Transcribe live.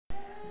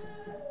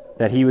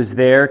that he was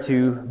there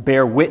to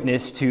bear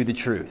witness to the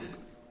truth.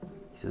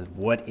 He says,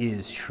 what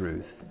is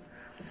truth?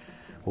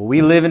 Well,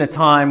 we live in a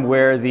time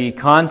where the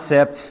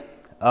concept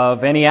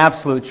of any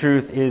absolute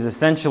truth is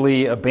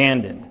essentially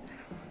abandoned.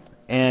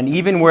 And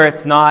even where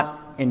it's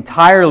not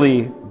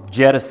entirely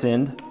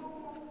jettisoned,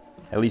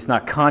 at least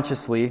not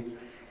consciously,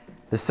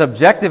 the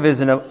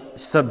subjectivism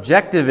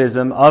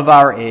of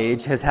our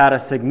age has had a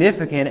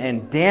significant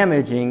and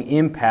damaging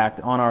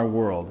impact on our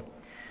world.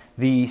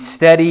 The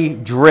steady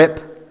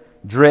drip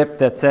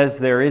that says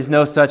there is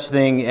no such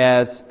thing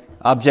as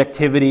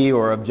objectivity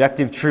or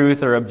objective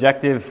truth or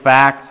objective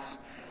facts.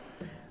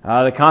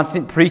 The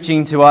constant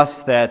preaching to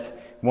us that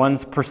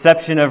one's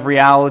perception of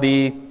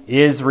reality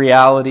is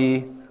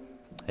reality.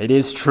 It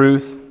is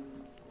truth.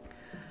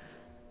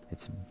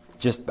 It's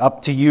just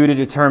up to you to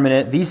determine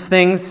it. These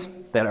things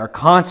that are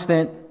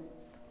constant,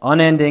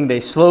 unending, they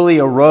slowly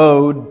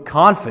erode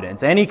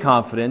confidence, any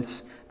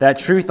confidence that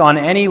truth on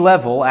any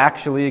level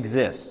actually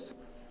exists.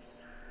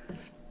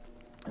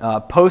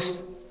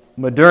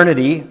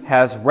 Post-modernity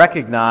has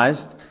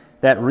recognized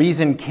that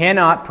reason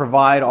cannot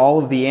provide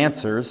all of the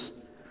answers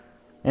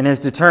and has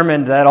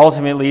determined that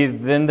ultimately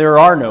then there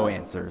are no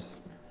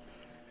answers.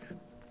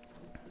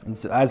 And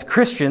so as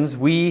Christians,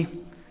 we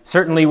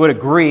certainly would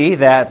agree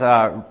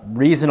that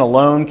reason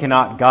alone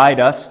cannot guide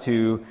us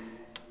to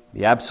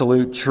the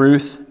absolute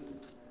truth.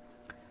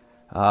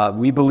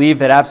 We believe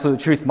that absolute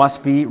truth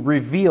must be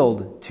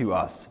revealed to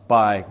us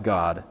by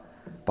God,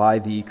 by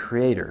the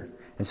Creator.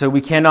 And so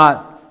we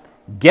cannot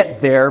get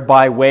there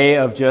by way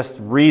of just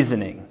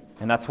reasoning.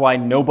 And that's why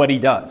nobody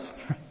does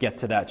get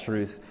to that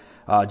truth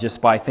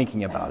just by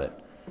thinking about it.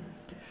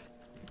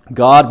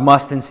 God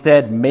must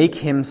instead make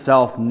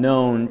himself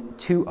known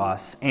to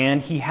us,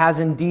 and he has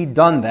indeed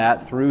done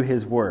that through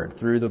his word,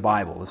 through the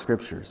Bible, the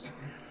Scriptures.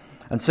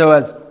 And so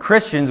as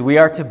Christians, we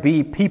are to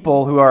be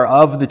people who are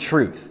of the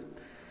truth.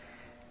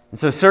 And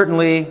so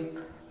certainly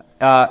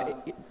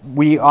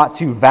we ought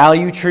to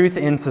value truth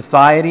in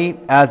society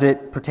as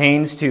it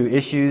pertains to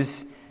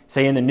issues,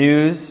 say, in the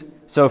news.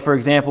 So, for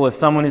example, if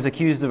someone is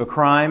accused of a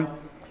crime,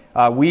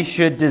 we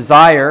should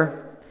desire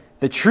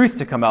the truth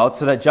to come out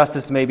so that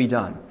justice may be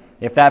done.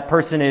 If that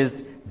person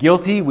is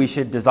guilty, we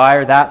should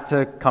desire that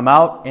to come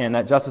out and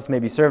that justice may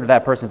be served. If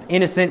that person is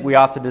innocent, we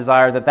ought to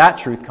desire that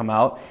truth come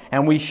out.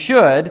 And we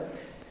should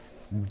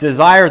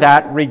desire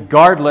that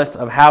regardless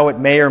of how it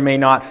may or may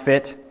not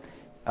fit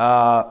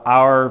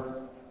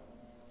our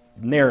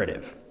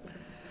narrative.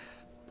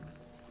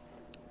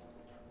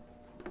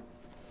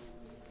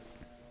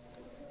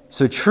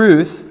 So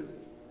truth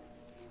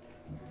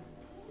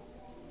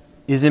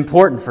is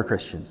important for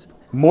Christians.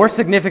 More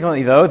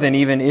significantly, though, than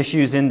even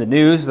issues in the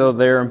news, though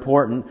they're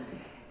important,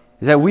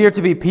 is that we are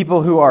to be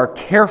people who are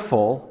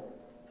careful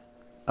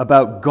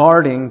about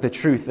guarding the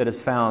truth that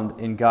is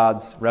found in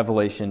God's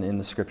revelation in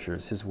the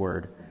Scriptures, his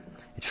word.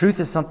 The truth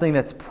is something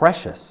that's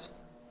precious,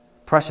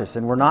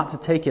 and we're not to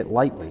take it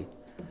lightly.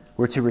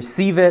 We're to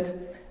receive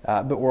it,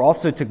 but we're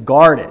also to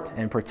guard it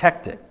and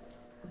protect it.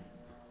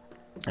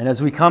 And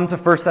as we come to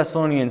 1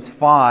 Thessalonians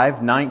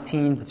 5,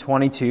 19 to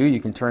 22, you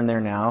can turn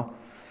there now.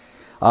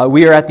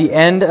 We are at the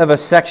end of a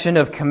section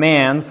of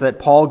commands that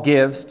Paul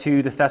gives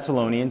to the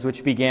Thessalonians,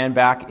 which began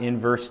back in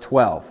verse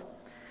 12.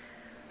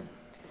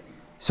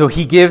 So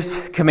he gives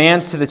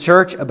commands to the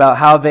church about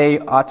how they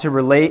ought to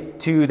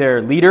relate to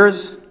their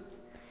leaders,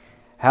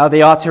 how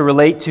they ought to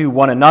relate to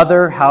one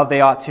another, how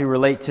they ought to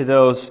relate to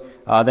those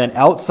then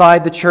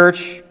outside the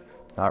church,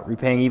 not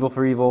repaying evil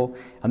for evil.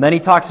 And then he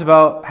talks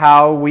about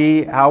how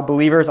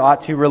believers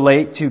ought to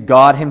relate to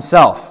God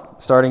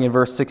himself, starting in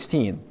verse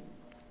 16,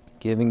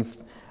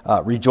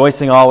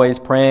 rejoicing always,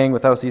 praying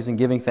without ceasing,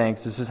 giving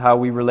thanks. This is how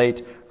we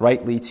relate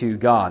rightly to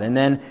God. And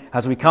then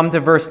as we come to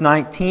verse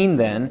 19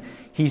 then,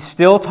 he's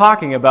still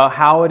talking about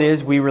how it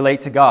is we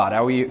relate to God,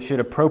 how we should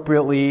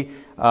appropriately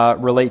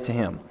relate to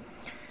him.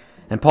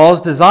 And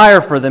Paul's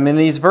desire for them in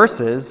these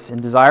verses,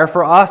 and desire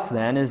for us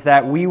then, is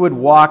that we would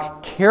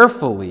walk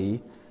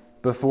carefully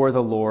before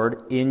the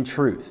Lord in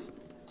truth.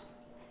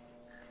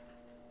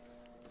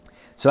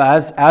 So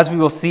as we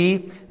will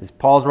see, as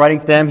Paul's writing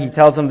to them, he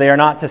tells them they are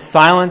not to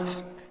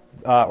silence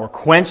or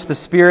quench the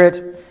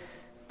Spirit.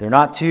 They're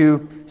not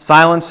to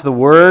silence the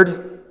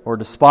Word or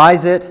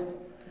despise it.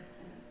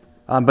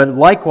 But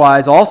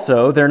likewise,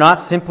 also, they're not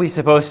simply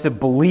supposed to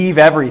believe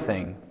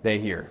everything they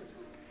hear.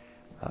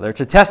 They're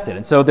to test it.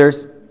 And so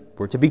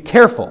we're to be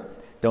careful.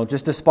 Don't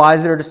just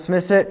despise it or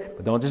dismiss it,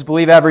 but don't just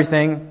believe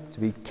everything. To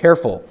be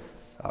careful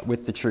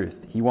with the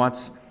truth. He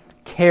wants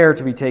care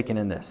to be taken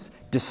in this,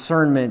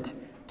 discernment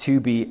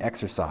to be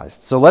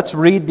exercised. So let's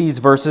read these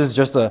verses,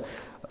 just a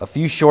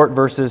few short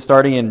verses,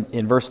 starting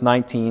in verse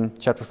 19,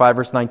 chapter 5,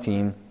 verse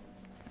 19.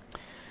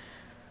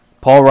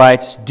 Paul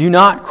writes, "Do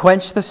not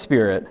quench the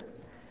Spirit.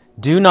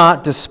 Do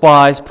not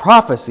despise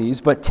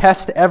prophecies, but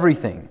test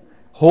everything.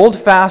 Hold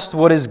fast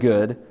what is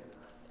good.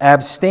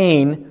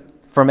 Abstain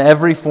from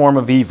every form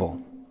of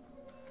evil."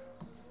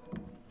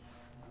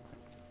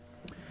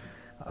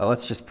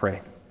 Let's just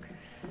pray.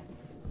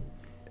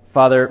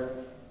 Father,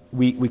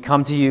 we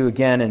come to you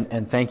again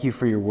and thank you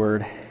for your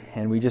word.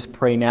 and we just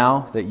pray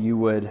now that you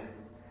would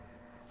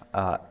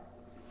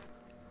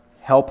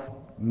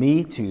help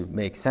me to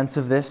make sense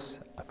of this.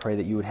 I pray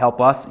that you would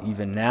help us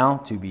even now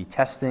to be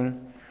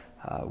testing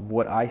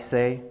what I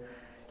say.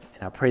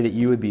 And I pray that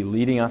you would be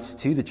leading us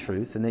to the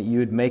truth, and that you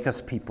would make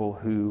us people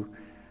who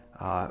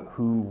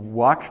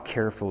walk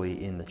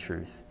carefully in the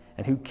truth,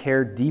 and who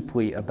care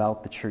deeply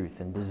about the truth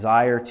and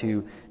desire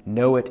to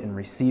know it and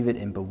receive it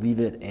and believe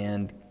it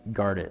and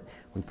guard it.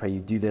 We pray you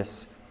do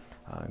this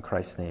in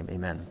Christ's name.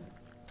 Amen.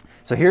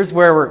 So here's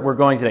where we're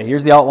going today.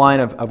 Here's the outline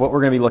of what we're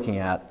going to be looking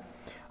at.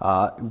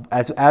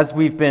 As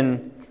we've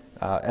been,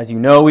 as you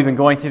know, we've been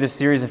going through this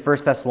series in 1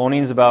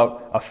 Thessalonians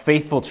about a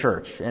faithful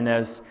church. And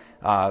as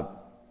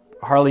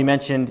Harley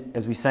mentioned,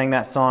 as we sang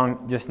that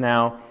song just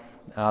now,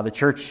 the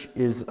church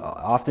is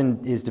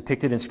often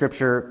depicted in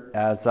Scripture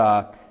as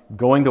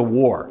going to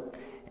war,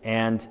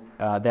 and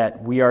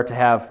that we are to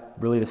have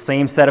really the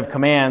same set of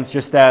commands,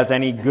 just as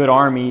any good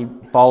army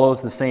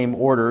follows the same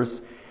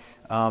orders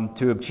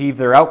to achieve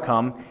their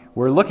outcome.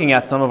 We're looking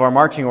at some of our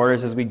marching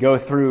orders as we go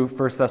through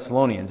 1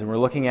 Thessalonians, and we're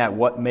looking at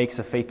what makes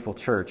a faithful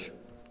church.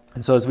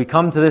 And so as we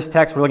come to this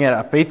text, we're looking at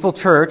a faithful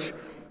church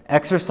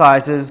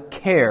exercises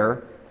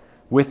care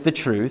with the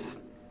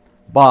truth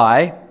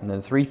by, and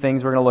the three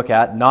things we're going to look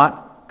at,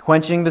 not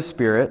quenching the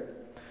Spirit,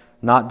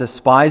 not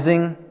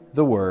despising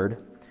the word,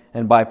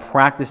 and by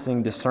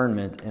practicing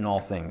discernment in all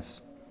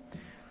things.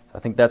 I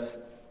think that's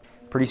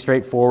pretty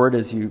straightforward.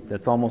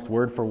 That's almost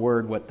word for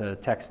word what the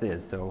text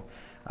is. So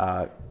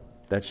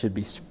that should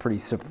be pretty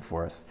simple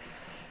for us.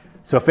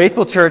 So a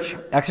faithful church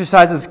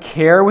exercises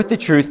care with the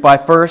truth by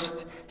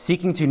first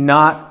seeking to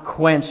not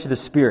quench the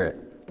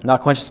Spirit. Not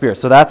quench the Spirit.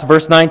 So that's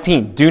verse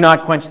 19. Do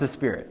not quench the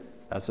Spirit.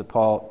 That's what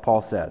Paul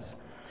says.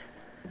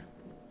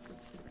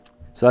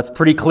 So that's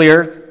pretty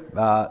clear.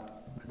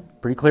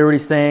 Pretty clear what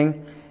he's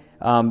saying.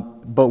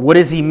 But what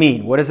does he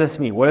mean? What does this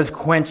mean? What does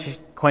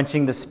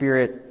quenching the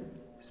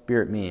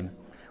Spirit mean?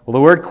 Well,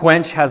 the word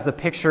quench has the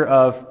picture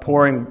of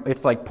pouring.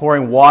 It's like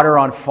pouring water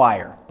on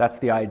fire. That's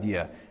the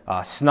idea.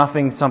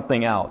 Snuffing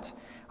something out,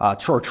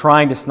 or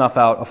trying to snuff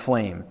out a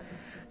flame.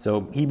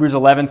 So Hebrews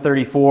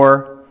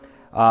 11:34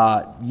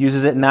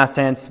 uses it in that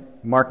sense.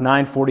 Mark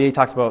 9:48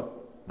 talks about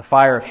the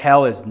fire of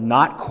hell is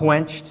not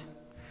quenched.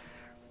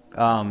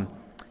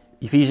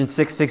 Ephesians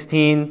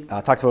 6:16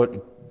 talks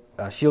about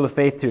shield of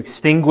faith to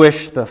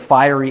extinguish the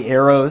fiery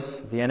arrows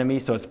of the enemy.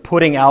 So it's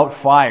putting out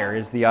fire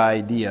is the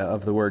idea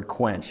of the word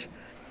quench.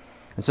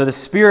 And so the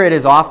Spirit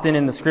is often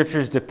in the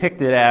Scriptures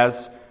depicted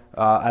as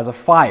a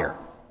fire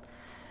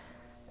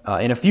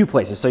in a few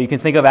places. So you can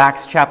think of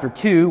Acts chapter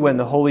 2 when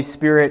the Holy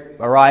Spirit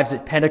arrives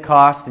at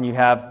Pentecost and you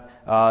have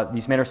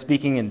these men are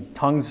speaking and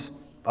tongues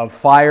of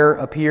fire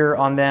appear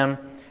on them,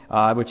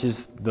 which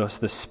is the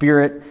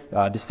Spirit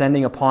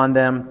descending upon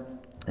them.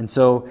 And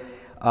so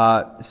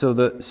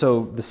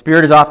the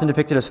Spirit is often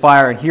depicted as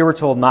fire, and here we're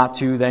told not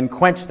to then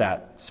quench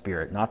that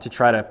Spirit, not to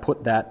try to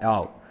put that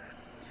out.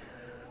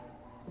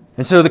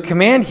 And so the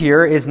command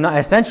here is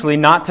essentially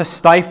not to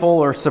stifle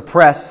or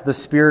suppress the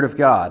Spirit of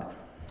God.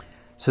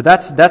 So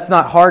that's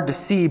not hard to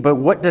see, but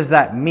what does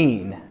that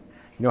mean?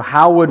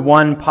 How would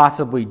one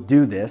possibly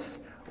do this?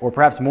 Or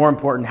perhaps more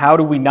important, how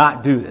do we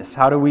not do this?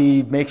 How do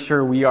we make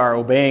sure we are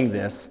obeying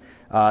this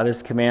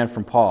command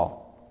from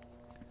Paul?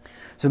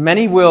 So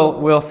many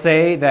will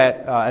say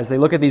that as they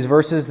look at these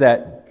verses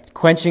that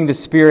quenching the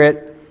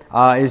Spirit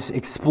is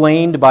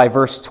explained by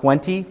verse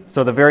 20.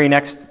 So the very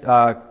next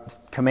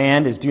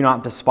command is do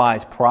not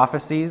despise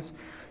prophecies.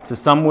 So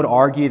some would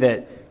argue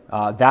that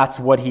that's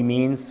what he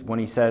means when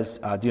he says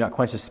do not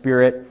quench the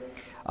Spirit.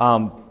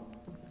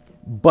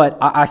 But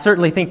I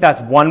certainly think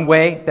that's one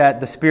way that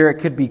the Spirit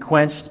could be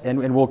quenched,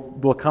 and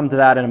we'll come to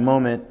that in a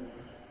moment.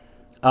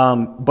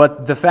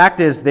 But the fact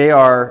is they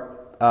are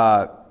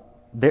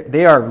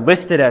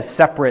listed as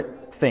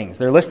separate things.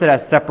 They're listed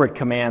as separate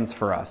commands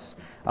for us.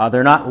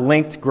 They're not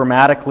linked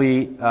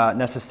grammatically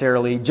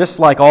necessarily. Just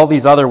like all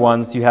these other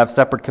ones, you have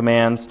separate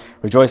commands.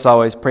 Rejoice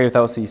always, pray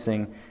without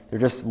ceasing. They're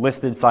just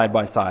listed side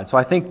by side. So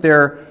I think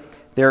there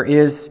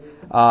is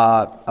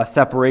a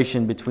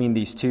separation between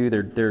these two.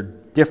 They're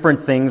different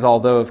things,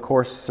 although of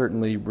course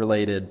certainly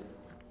related.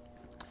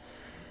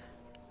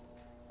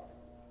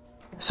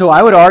 So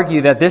I would argue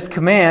that this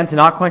command to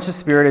not quench the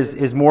Spirit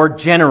is more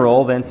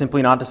general than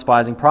simply not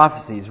despising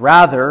prophecies.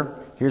 Rather,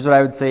 here's what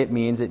I would say it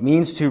means. It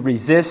means to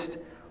resist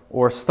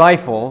or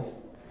stifle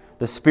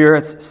the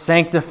Spirit's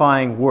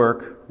sanctifying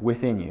work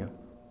within you.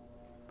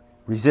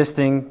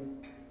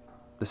 Resisting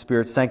the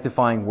Spirit's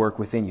sanctifying work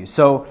within you.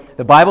 So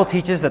the Bible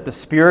teaches that the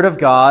Spirit of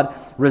God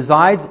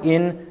resides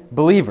in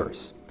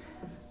believers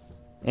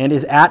and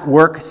is at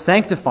work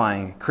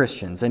sanctifying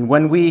Christians. And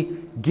when we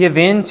give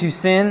in to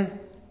sin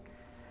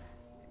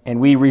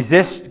and we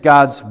resist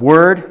God's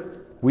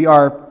word, we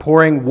are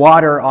pouring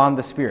water on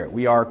the Spirit.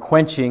 We are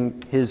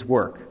quenching His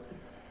work.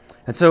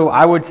 And so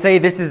I would say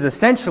this is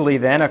essentially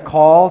then a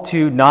call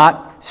to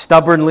not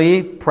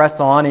stubbornly press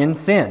on in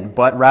sin,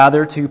 but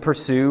rather to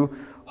pursue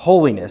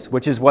holiness,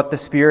 which is what the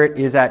Spirit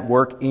is at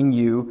work in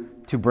you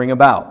to bring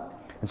about.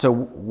 And so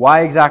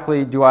why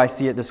exactly do I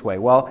see it this way?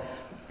 Well,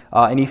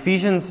 In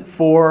Ephesians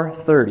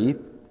 4:30,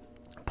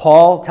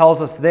 Paul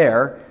tells us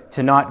there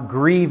to not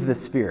grieve the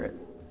Spirit.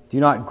 Do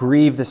not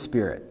grieve the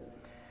Spirit.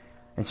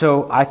 And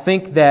so I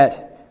think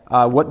that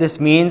what this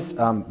means,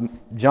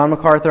 John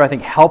MacArthur, I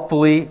think,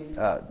 helpfully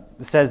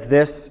says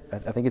this.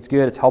 I think it's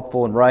good, it's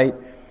helpful and right,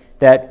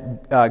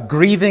 that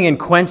grieving and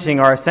quenching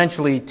are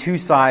essentially two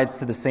sides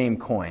to the same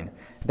coin.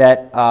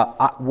 That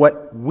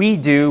what we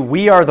do,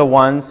 we are the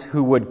ones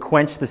who would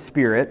quench the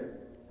Spirit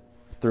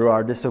through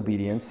our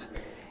disobedience.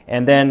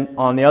 And then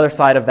on the other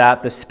side of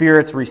that, the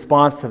Spirit's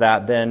response to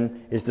that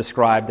then is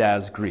described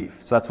as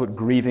grief. So that's what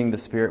grieving the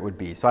Spirit would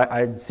be. So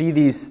I see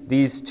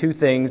these two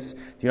things,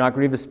 do not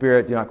grieve the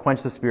Spirit, do not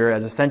quench the Spirit,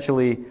 as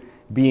essentially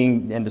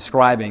being and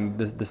describing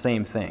the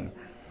same thing.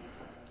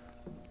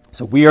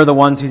 So we are the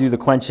ones who do the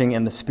quenching,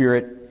 and the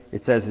Spirit,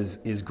 it says,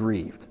 is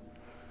grieved.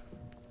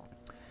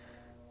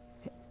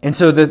 And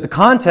so the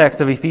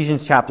context of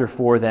Ephesians chapter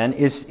 4 then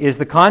is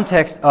the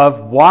context of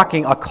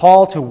walking, a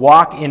call to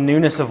walk in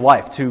newness of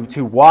life,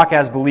 to walk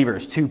as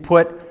believers, to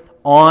put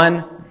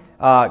on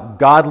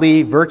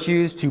godly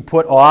virtues, to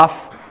put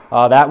off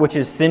that which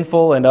is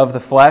sinful and of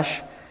the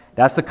flesh.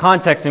 That's the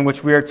context in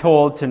which we are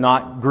told to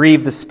not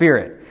grieve the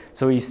Spirit.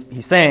 So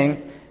he's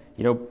saying,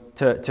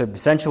 to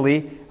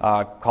essentially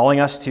calling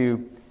us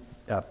to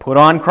put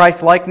on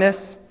Christ's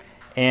likeness,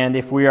 and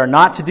if we are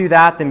not to do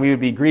that, then we would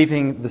be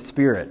grieving the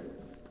Spirit.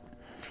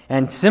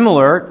 And it's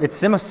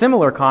a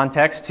similar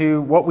context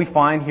to what we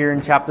find here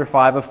in chapter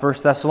 5 of 1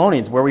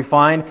 Thessalonians, where we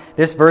find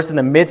this verse in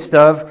the midst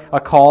of a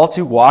call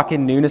to walk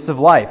in newness of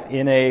life,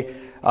 in a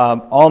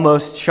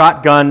almost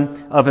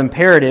shotgun of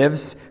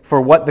imperatives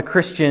for what the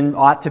Christian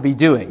ought to be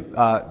doing,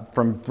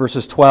 from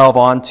verses 12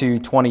 on to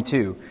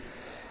 22.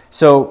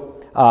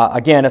 So,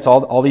 again, it's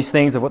all these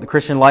things of what the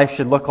Christian life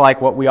should look like,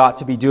 what we ought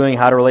to be doing,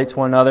 how to relate to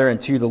one another and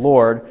to the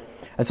Lord.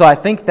 And so I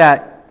think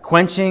that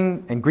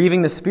quenching and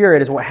grieving the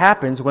Spirit is what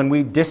happens when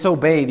we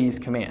disobey these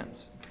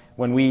commands,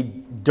 when we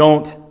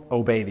don't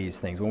obey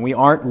these things, when we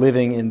aren't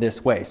living in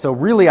this way. So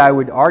really, I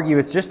would argue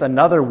it's just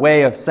another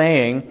way of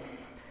saying,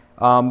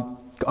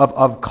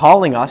 of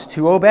calling us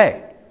to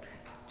obey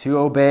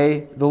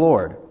the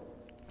Lord.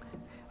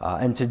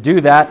 And to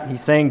do that,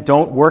 he's saying,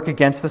 don't work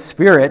against the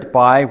Spirit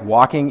by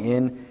walking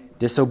in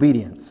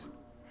disobedience.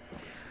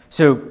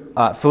 So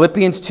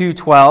Philippians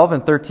 2:12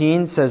 and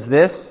 13 says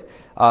this,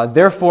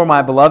 therefore,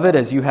 my beloved,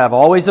 as you have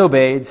always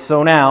obeyed,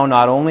 so now,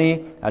 not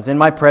only as in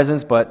my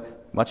presence,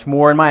 but much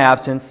more in my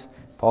absence,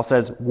 Paul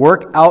says,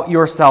 work out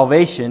your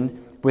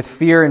salvation with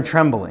fear and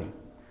trembling.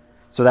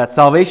 So that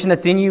salvation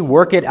that's in you,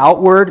 work it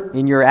outward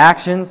in your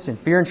actions in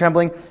fear and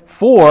trembling,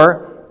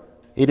 for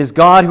it is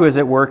God who is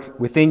at work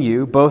within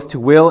you, both to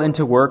will and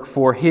to work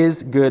for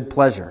His good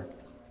pleasure.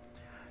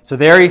 So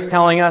there he's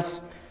telling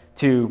us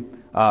to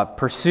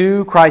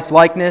pursue Christ's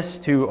likeness,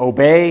 to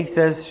obey, he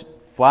says,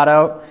 flat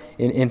out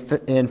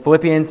in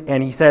Philippians,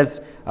 and he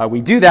says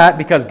we do that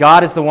because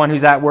God is the one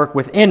who's at work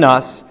within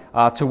us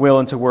to will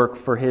and to work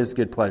for His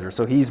good pleasure.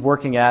 So He's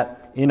working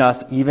in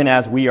us even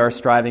as we are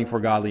striving for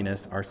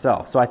godliness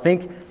ourselves. So I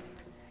think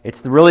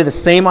it's really the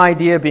same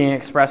idea being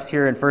expressed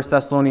here in 1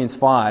 Thessalonians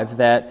 5,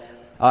 that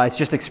it's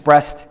just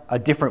expressed a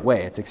different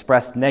way. It's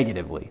expressed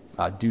negatively.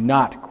 Do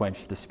not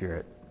quench the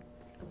Spirit.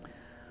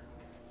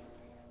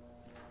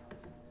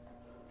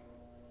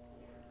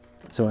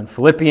 So in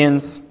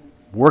Philippians,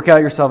 work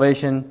out your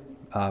salvation,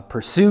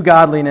 pursue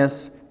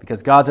godliness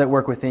because God's at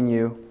work within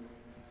you.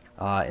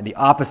 And the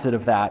opposite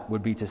of that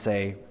would be to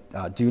say,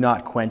 do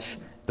not quench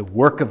the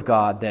work of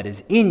God that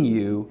is in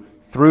you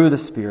through the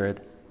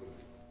Spirit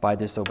by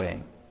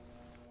disobeying.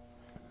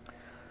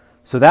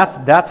 So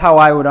that's how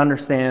I would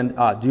understand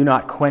do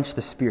not quench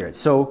the Spirit.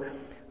 So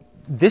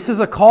this is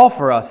a call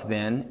for us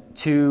then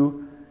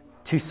to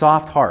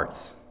soft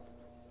hearts.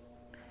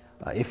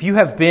 If you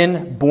have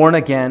been born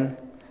again,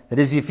 that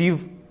is, if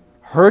you've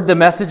heard the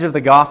message of the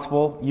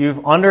gospel,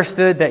 you've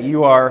understood that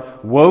you are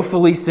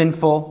woefully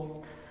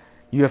sinful,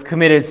 you have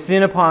committed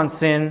sin upon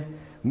sin,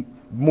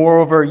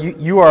 moreover,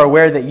 you are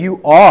aware that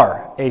you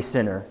are a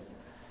sinner.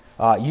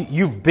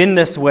 You've been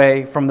this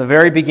way from the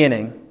very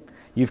beginning.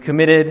 You've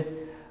committed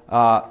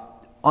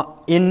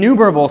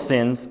innumerable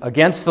sins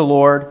against the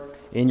Lord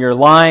in your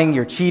lying,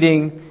 your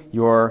cheating,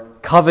 your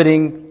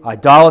coveting,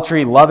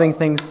 idolatry, loving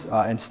things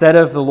instead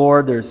of the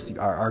Lord. There's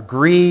our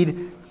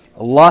greed,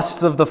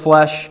 lusts of the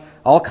flesh,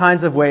 all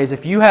kinds of ways.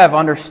 If you have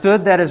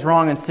understood that is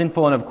wrong and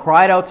sinful and have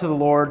cried out to the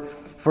Lord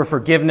for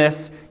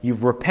forgiveness,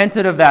 you've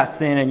repented of that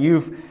sin, and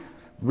you've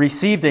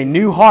received a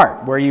new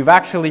heart where you've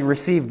actually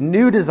received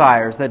new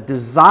desires that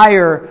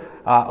desire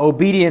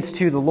obedience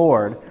to the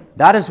Lord,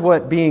 that is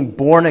what being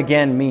born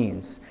again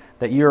means.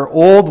 That your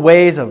old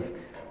ways of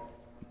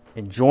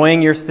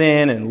enjoying your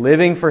sin and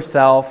living for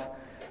self,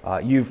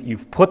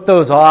 you've put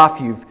those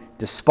off, you've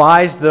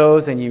despised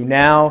those, and you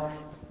now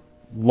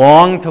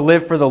long to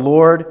live for the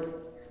Lord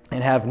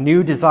and have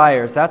new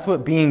desires. That's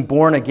what being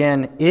born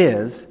again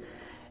is.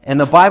 And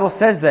the Bible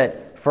says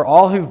that for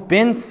all who've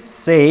been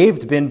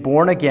saved, been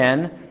born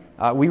again,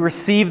 we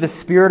receive the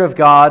Spirit of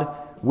God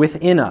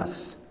within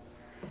us.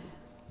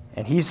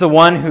 And He's the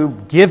one who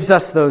gives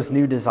us those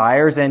new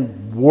desires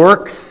and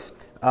works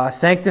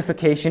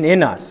sanctification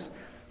in us,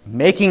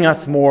 making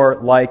us more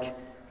like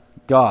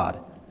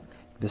God.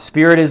 The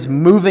Spirit is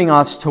moving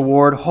us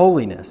toward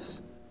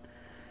holiness.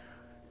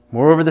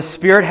 Moreover, the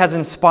Spirit has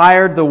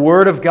inspired the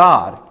Word of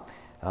God.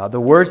 The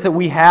words that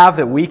we have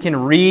that we can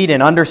read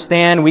and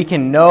understand, we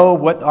can know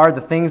what are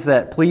the things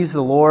that please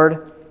the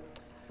Lord.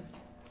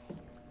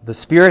 The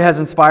Spirit has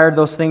inspired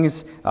those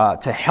things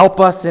to help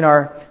us in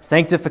our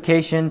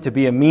sanctification, to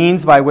be a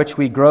means by which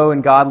we grow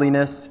in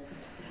godliness.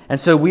 And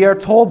so we are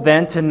told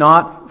then to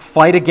not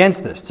fight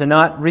against this, to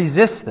not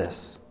resist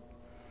this.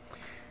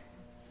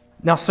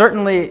 Now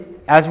certainly,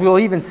 as we'll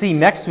even see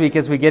next week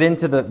as we get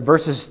into the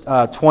verses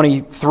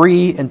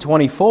 23 and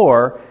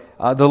 24,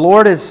 the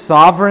Lord is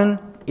sovereign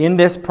in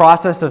this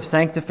process of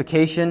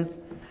sanctification.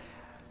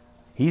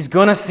 He's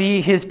going to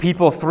see His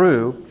people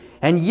through.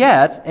 And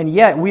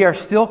yet, we are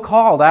still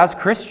called as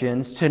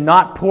Christians to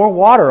not pour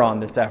water on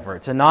this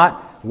effort, to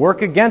not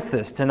work against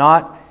this, to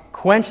not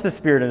quench the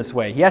Spirit in this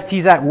way. Yes,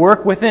 He's at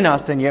work within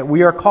us, and yet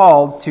we are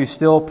called to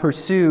still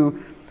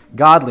pursue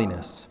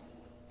godliness.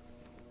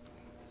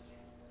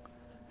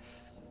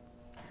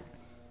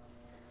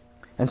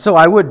 And so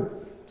I would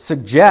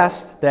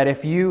suggest that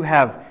if you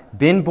have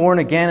been born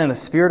again and the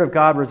Spirit of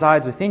God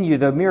resides within you,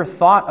 the mere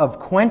thought of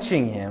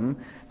quenching Him,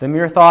 the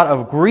mere thought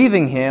of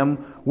grieving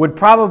Him would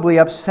probably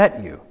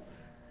upset you.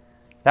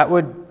 That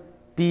would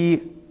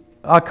be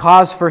a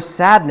cause for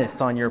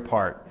sadness on your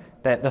part,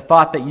 that the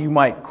thought that you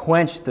might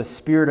quench the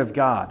Spirit of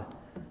God.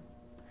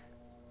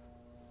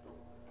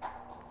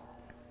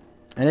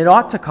 And it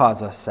ought to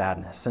cause us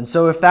sadness. And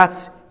so if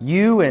that's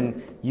you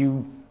and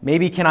you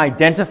maybe can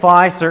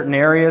identify certain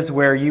areas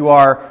where you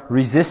are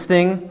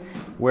resisting,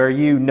 where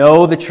you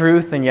know the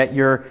truth and yet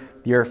you're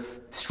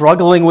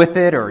struggling with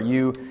it, or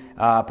you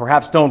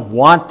perhaps don't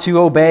want to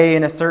obey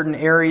in a certain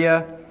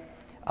area,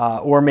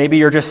 or maybe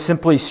you're just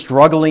simply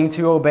struggling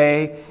to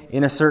obey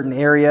in a certain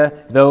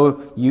area,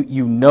 though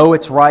you know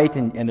it's right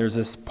and there's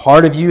this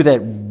part of you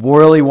that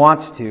really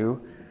wants to,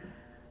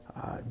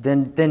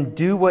 then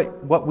do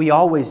what we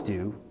always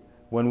do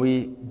when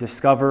we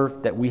discover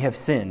that we have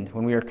sinned,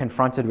 when we are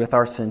confronted with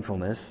our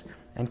sinfulness,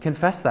 and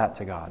confess that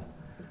to God.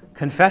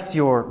 Confess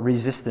your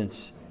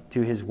resistance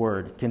to His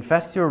Word.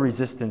 Confess your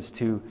resistance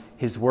to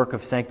His work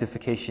of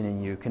sanctification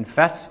in you.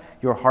 Confess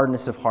your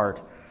hardness of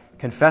heart.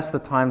 Confess the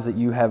times that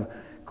you have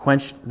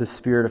quenched the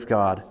Spirit of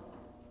God.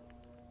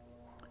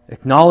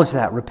 Acknowledge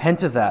that.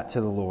 Repent of that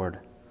to the Lord.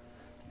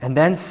 And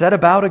then set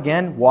about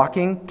again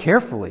walking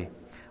carefully,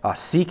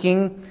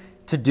 seeking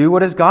to do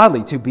what is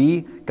godly, to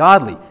be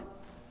godly,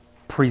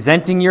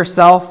 presenting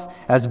yourself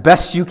as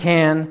best you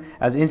can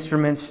as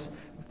instruments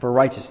for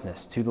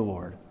righteousness to the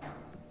Lord.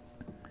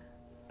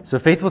 So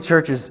Faithful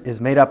Church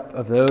is made up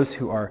of those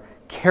who are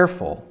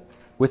careful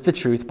with the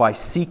truth by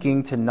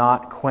seeking to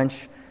not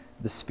quench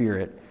the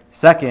Spirit.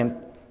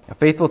 Second, a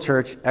faithful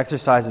church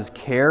exercises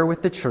care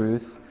with the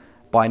truth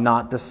by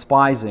not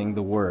despising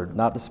the Word.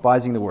 Not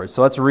despising the Word.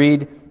 So let's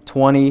read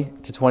 20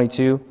 to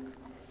 22.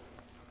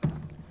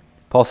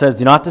 Paul says,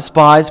 "Do not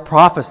despise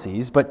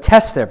prophecies, but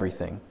test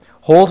everything.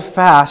 Hold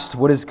fast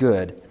what is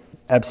good.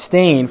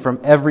 Abstain from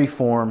every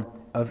form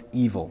of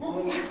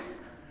evil."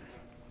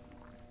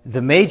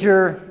 The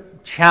major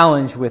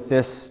challenge with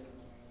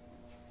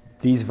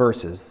these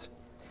verses,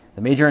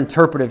 the major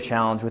interpretive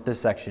challenge with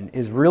this section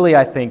is really,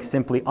 I think,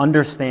 simply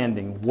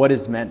understanding what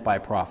is meant by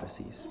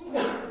prophecies.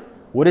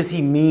 What does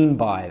he mean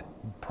by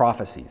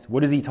prophecies?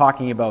 What is he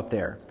talking about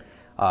there?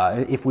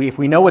 If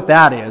we know what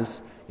that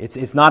is,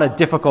 it's not a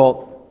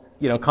difficult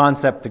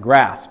concept to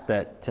grasp,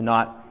 that to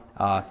not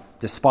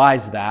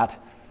despise that,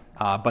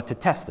 but to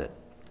test it.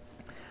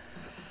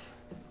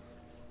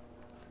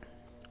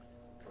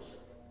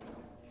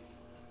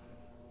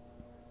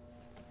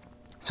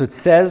 So it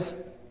says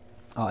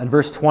in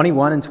verse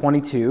 21 and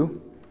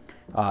 22,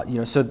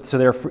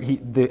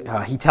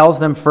 he tells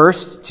them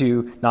first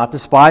to not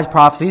despise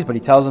prophecies, but he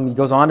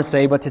goes on to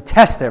say, but to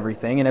test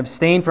everything and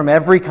abstain from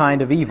every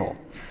kind of evil.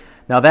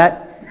 Now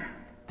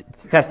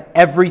to test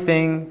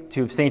everything,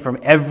 to abstain from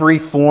every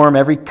form,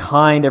 every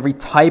kind, every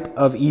type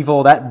of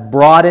evil, that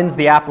broadens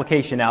the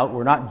application out.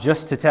 We're not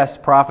just to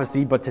test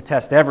prophecy, but to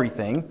test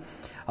everything.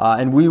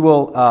 And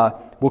we'll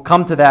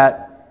come to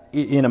that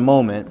in a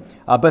moment.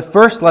 But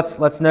first,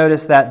 let's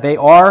notice that they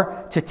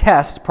are to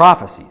test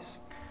prophecies.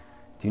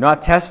 Do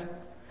not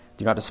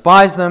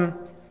despise them,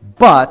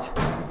 but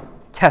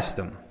test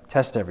them.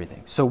 Test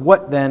everything. So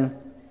what then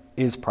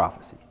is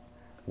prophecy?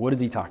 What is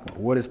he talking about?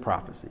 What is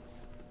prophecy?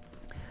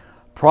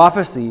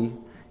 Prophecy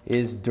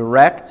is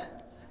direct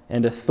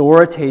and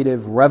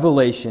authoritative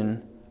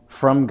revelation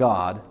from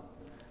God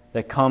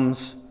that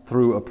comes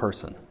through a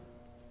person.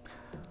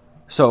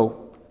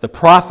 So the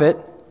prophet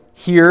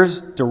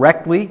hears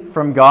directly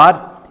from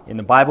God. In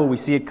the Bible, we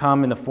see it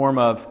come in the form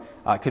of,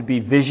 it could be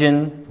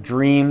vision,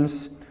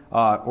 dreams,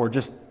 or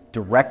just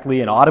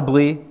directly and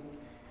audibly.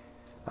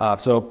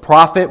 So a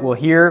prophet will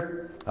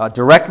hear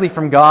directly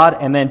from God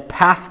and then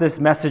pass this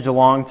message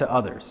along to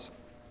others.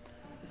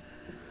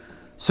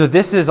 So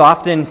this is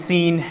often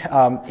seen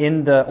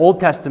in the Old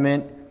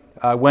Testament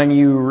when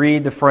you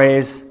read the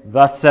phrase,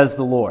 "Thus says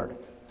the Lord."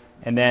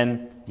 And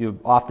then you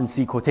often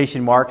see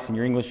quotation marks in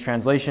your English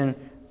translation.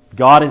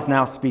 God is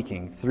now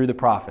speaking through the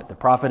prophet. The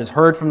prophet has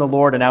heard from the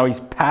Lord, and now he's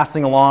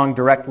passing along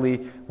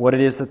directly what it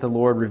is that the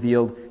Lord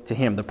revealed to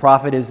him. The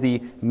prophet is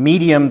the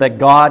medium that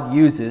God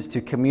uses to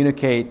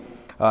communicate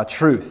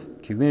truth,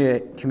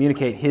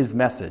 communicate his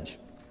message.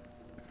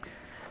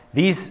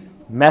 These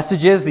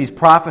messages, these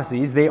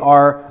prophecies, they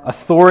are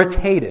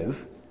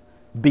authoritative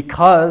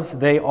because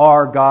they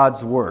are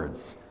God's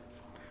words.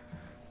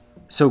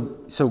 So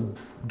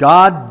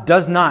God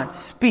does not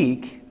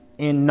speak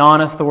in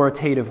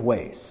non-authoritative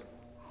ways.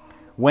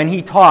 When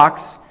he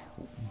talks,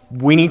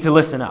 we need to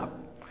listen up.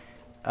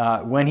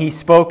 When he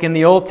spoke in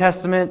the Old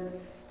Testament,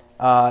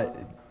 the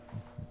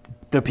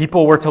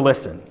people were to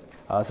listen.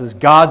 This is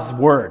God's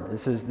word.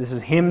 This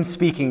is him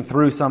speaking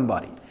through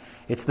somebody.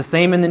 It's the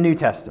same in the New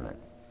Testament.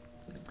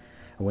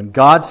 When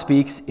God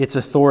speaks, it's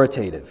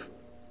authoritative.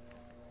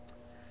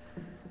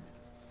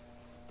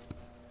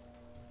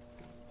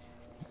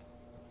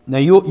 Now,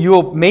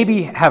 you'll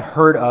maybe have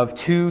heard of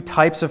two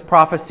types of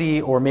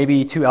prophecy, or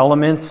maybe two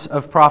elements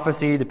of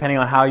prophecy, depending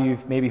on how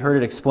you've maybe heard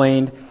it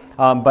explained.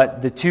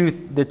 But the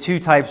two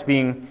types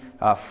being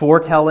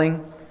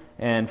foretelling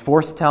and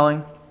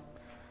forthtelling.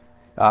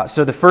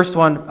 So the first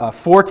one,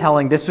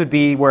 foretelling, this would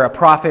be where a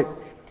prophet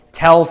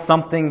tells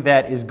something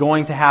that is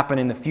going to happen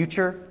in the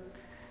future.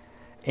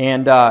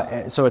 And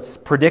so it's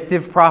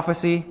predictive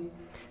prophecy.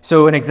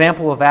 So an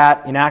example of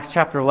that, in Acts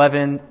chapter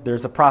 11,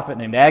 there's a prophet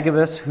named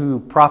Agabus who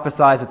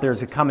prophesies that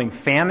there's a coming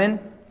famine.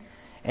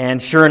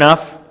 And sure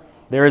enough,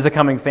 there is a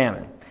coming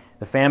famine.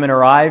 The famine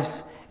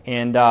arrives,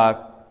 and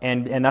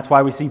that's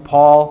why we see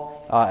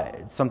Paul,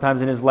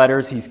 sometimes in his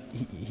letters,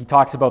 he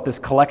talks about this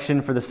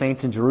collection for the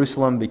saints in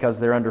Jerusalem because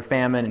they're under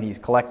famine, and he's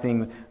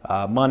collecting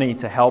money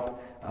to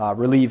help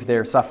relieve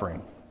their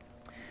suffering.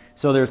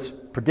 So there's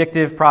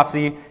predictive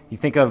prophecy. You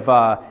think of,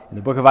 in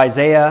the book of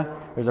Isaiah,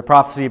 there's a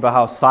prophecy about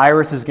how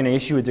Cyrus is going to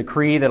issue a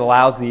decree that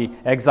allows the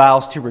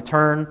exiles to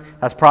return.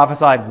 That's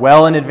prophesied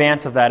well in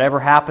advance of that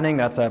ever happening.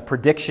 That's a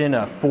prediction,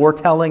 a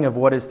foretelling of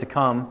what is to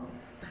come.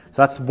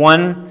 So that's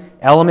one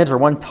element or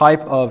one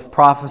type of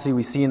prophecy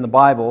we see in the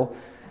Bible.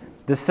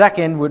 The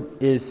second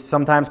is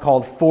sometimes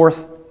called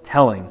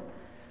forthtelling,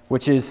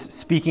 which is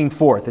speaking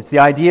forth. It's the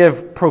idea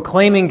of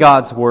proclaiming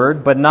God's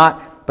word, but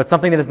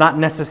something that is not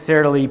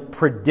necessarily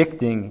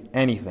predicting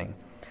anything.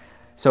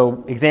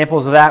 So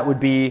examples of that would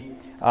be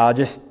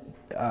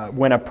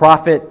when a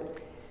prophet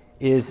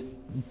is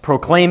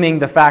proclaiming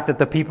the fact that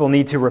the people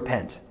need to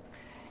repent.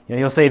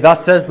 He'll say,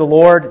 "Thus says the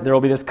Lord," there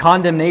will be this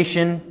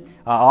condemnation,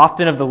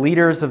 often of the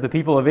leaders of the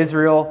people of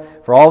Israel,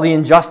 for all the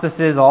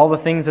injustices, all the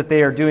things that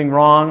they are doing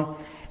wrong,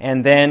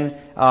 and then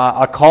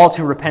a call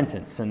to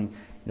repentance. And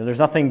there's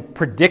nothing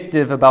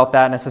predictive about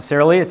that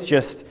necessarily. It's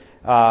just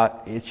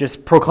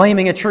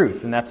proclaiming a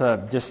truth, and that's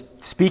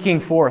just speaking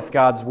forth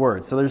God's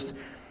word. So there's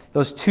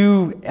those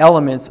two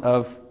elements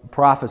of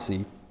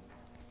prophecy.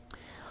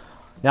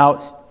 Now,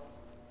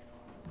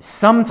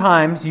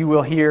 sometimes you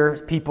will hear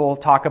people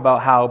talk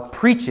about how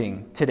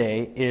preaching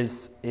today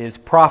is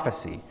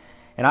prophecy.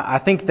 And I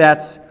think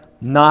that's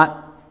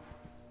not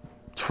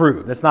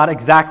true. That's not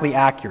exactly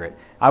accurate.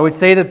 I would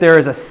say that there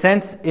is a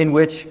sense in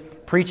which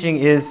preaching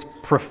is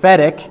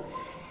prophetic,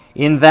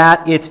 in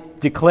that it's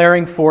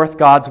declaring forth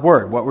God's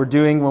word. What we're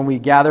doing when we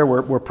gather,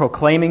 we're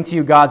proclaiming to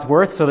you God's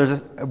word. So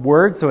there's a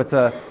word, so it's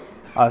a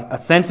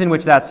sense in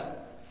which that's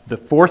the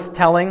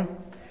forthtelling,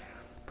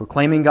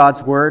 proclaiming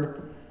God's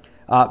word.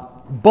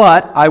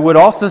 But I would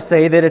also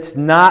say that it's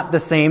not the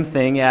same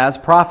thing as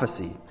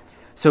prophecy.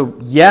 So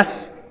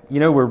yes,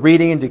 we're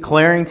reading and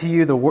declaring to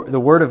you the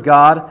word of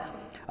God,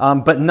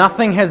 but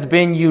nothing has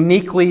been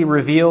uniquely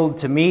revealed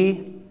to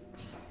me,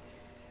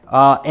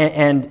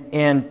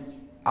 and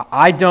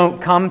I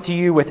don't come to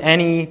you with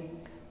any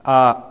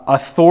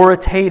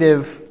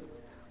authoritative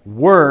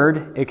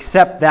word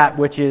except that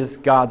which is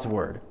God's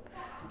word.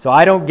 So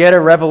I don't get a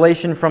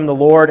revelation from the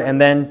Lord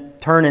and then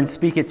turn and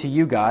speak it to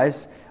you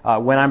guys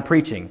when I'm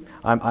preaching.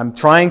 I'm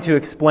trying to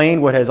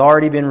explain what has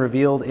already been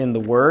revealed in the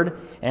word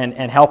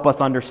and help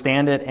us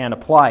understand it and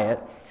apply it.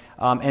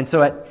 And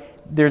so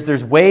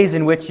there's ways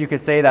in which you could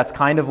say that's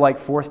kind of like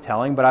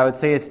forthtelling, but I would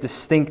say it's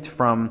distinct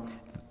from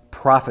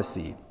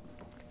prophecy.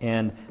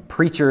 And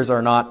preachers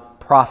are not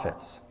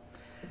prophets.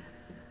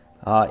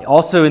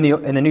 Also in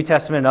the New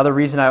Testament, another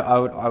reason I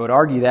would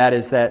argue that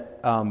is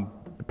that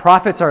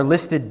prophets are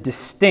listed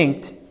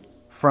distinct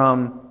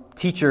from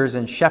teachers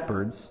and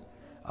shepherds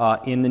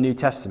in the New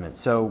Testament.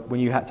 So when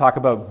you talk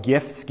about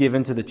gifts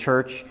given to the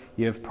church,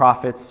 you have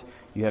prophets,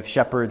 you have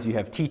shepherds, you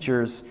have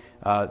teachers.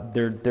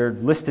 They're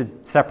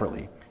listed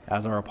separately,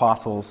 as are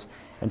apostles.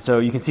 And so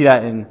you can see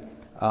that in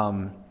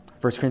 1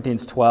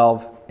 Corinthians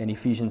 12 and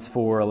Ephesians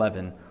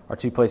 4:11. Are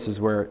two places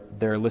where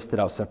they're listed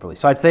out separately.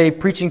 So I'd say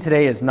preaching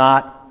today is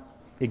not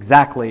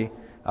exactly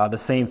the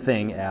same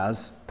thing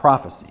as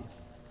prophecy.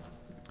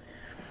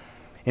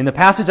 In the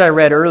passage I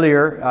read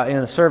earlier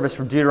in the service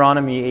from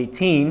Deuteronomy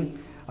 18,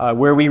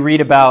 where we read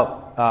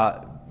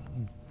about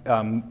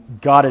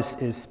God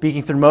is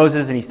speaking through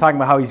Moses, and he's talking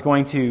about how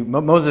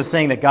Moses is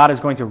saying that God is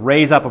going to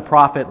raise up a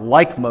prophet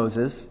like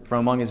Moses from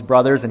among his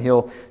brothers, and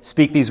he'll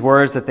speak these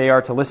words that they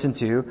are to listen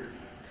to.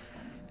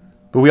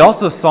 But we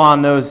also saw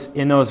in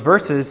those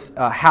verses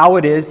how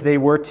it is they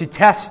were to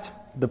test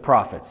the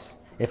prophets.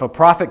 If a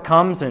prophet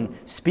comes and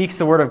speaks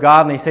the word of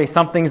God and they say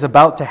something's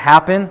about to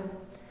happen,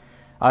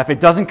 if it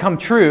doesn't come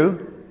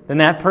true, then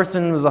that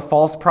person was a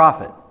false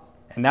prophet.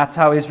 And that's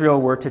how Israel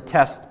were to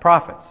test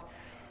prophets.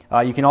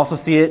 You can also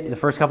see it in the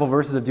first couple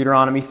verses of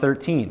Deuteronomy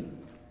 13.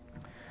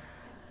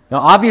 Now,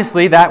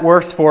 obviously, that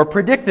works for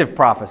predictive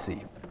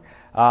prophecy.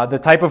 The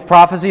type of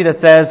prophecy that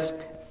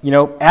says,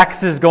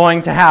 X is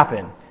going to happen.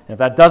 And if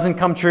that doesn't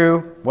come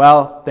true,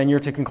 well, then you're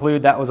to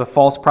conclude that was a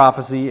false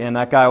prophecy and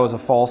that guy was a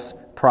false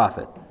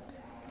prophet.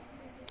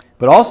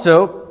 But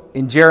also,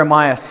 in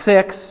Jeremiah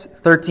 6,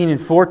 13 and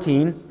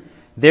 14,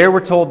 there we're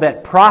told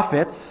that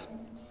prophets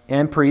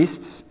and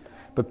priests,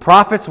 but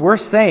prophets were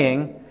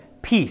saying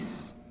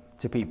peace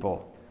to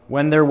people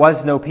when there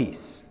was no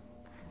peace.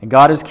 And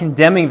God is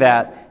condemning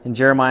that in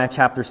Jeremiah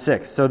chapter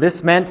 6. So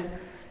this meant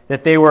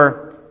that they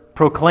were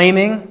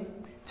proclaiming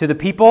to the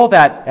people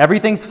that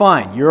everything's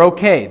fine. You're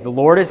okay. The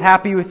Lord is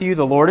happy with you.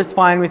 The Lord is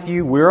fine with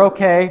you. We're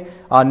okay.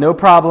 No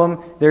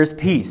problem. There's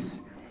peace.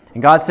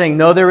 And God's saying,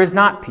 no, there is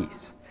not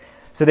peace.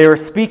 So they were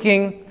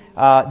speaking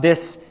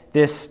this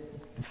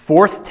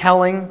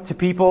forth-telling to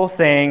people,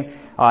 saying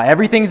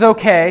everything's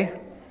okay,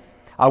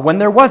 when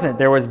there wasn't.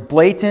 There was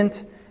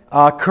blatant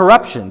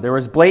corruption. There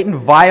was blatant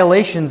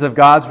violations of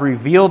God's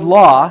revealed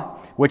law,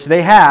 which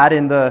they had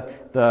in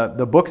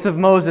the books of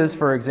Moses,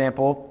 for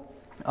example.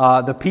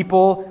 The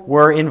people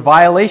were in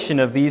violation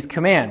of these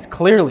commands,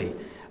 clearly.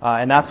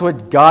 And that's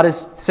what God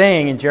is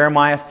saying in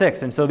Jeremiah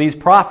 6. And so these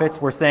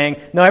prophets were saying,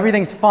 no,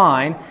 everything's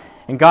fine.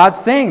 And God's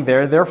saying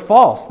they're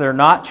false. They're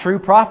not true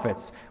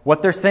prophets.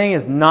 What they're saying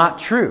is not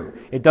true.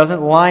 It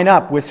doesn't line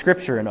up with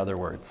Scripture, in other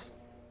words.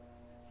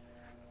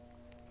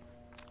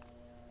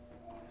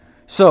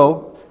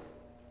 So,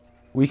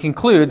 we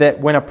conclude that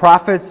when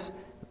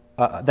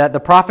that the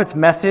prophet's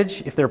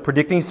message, if they're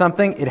predicting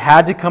something, it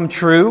had to come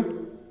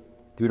true,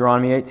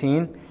 Deuteronomy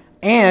 18,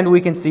 and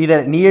we can see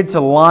that it needed to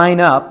line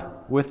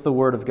up with the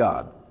Word of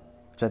God,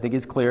 which I think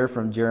is clear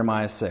from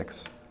Jeremiah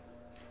 6.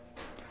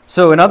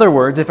 So, in other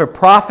words, if a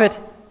prophet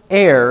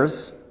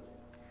errs,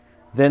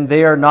 then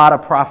they are not a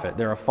prophet.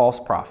 They're a false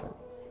prophet.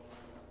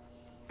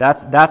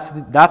 That's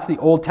the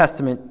Old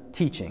Testament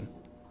teaching.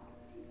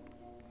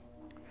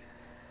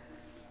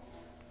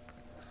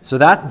 So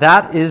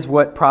that is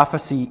what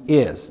prophecy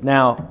is.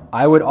 Now,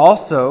 I would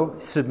also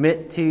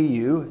submit to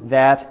you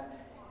that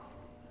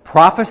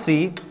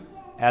prophecy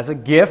as a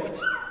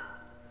gift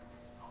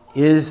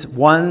is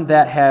one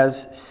that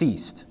has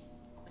ceased.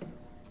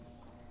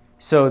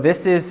 So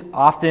this is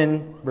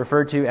often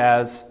referred to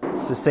as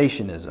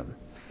cessationism.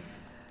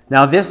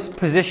 Now, this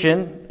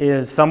position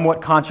is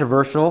somewhat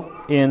controversial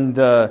in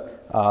the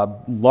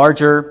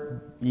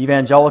larger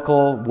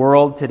evangelical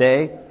world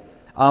today,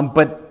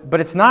 but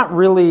it's not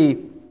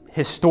really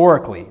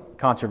historically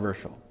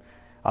controversial.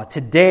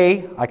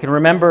 Today, I can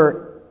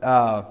remember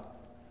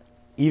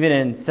even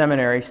in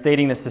seminary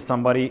stating this to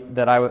somebody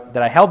that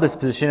I held this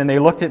position, and they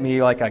looked at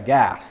me like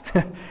aghast.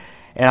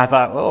 And I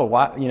thought, oh,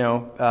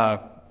 why,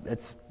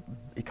 it's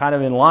kind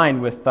of in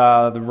line with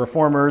the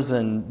reformers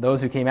and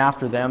those who came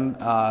after them,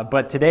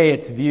 but today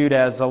it's viewed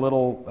as a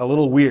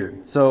little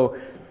weird. So,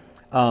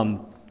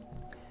 but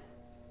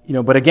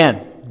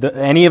again,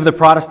 any of the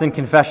Protestant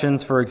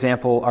confessions, for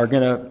example, are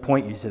going to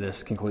point you to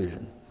this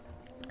conclusion.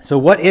 So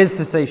what is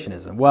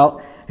cessationism?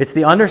 Well, it's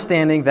the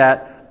understanding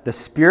that the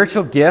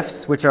spiritual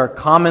gifts, which are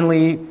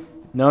commonly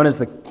known as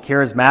the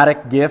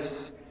charismatic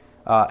gifts,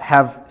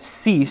 have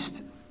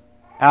ceased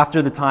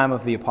after the time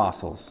of the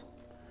apostles.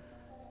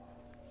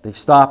 They've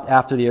stopped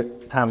after the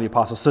time of the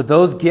apostles. So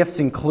those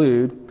gifts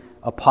include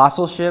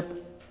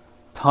apostleship,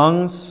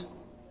 tongues,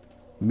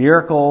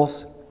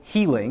 miracles,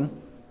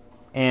 healing,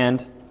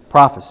 and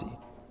prophecy.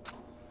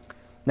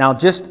 Now,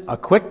 just a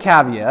quick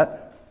caveat.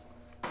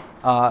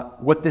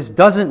 What this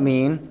doesn't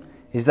mean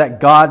is that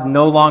God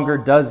no longer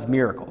does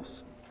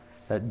miracles,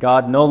 that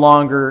God no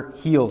longer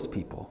heals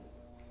people.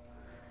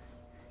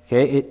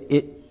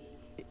 Okay,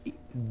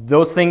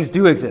 those things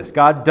do exist.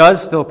 God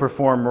does still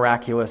perform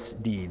miraculous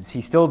deeds.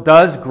 He still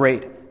does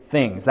great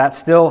things. That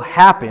still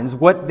happens.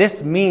 What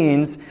this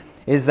means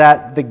is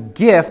that the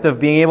gift of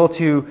being able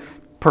to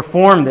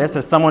perform this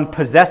as someone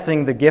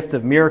possessing the gift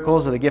of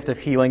miracles or the gift of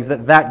healings,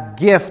 that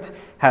gift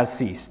has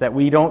ceased, that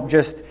we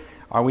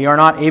are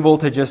not able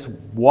to just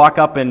walk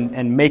up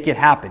and make it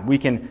happen. We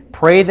can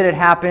pray that it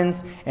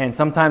happens, and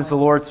sometimes the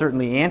Lord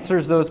certainly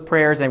answers those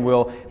prayers and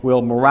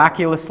will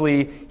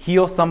miraculously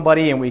heal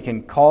somebody, and we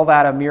can call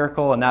that a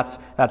miracle, and that's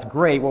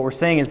great. What we're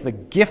saying is the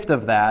gift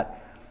of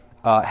that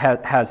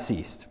has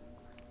ceased.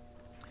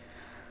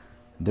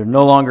 They're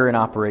no longer in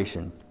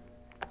operation.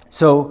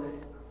 So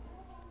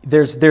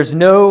there's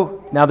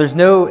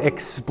no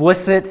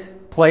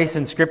explicit place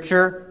in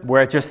Scripture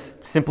where it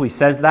just simply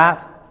says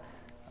that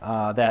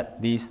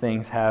these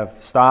things have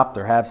stopped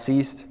or have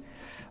ceased.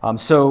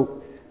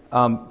 So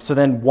So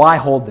then why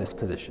hold this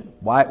position?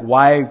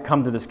 Why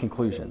come to this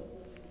conclusion?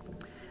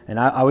 And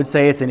I would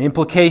say it's an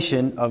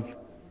implication of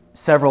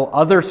several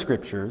other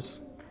scriptures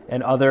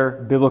and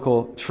other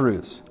biblical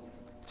truths.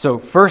 So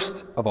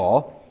first of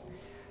all,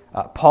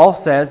 Paul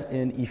says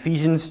in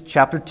Ephesians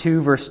chapter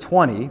 2, verse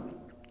 20,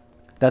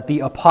 that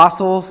the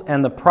apostles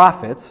and the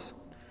prophets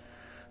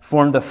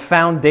form the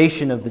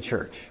foundation of the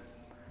church.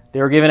 They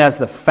were given as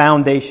the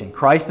foundation.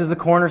 Christ is the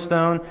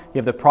cornerstone. You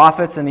have the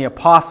prophets and the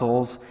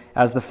apostles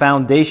as the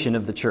foundation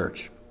of the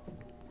church.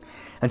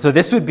 And so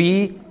this would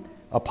be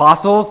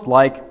apostles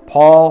like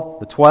Paul,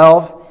 the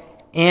 12,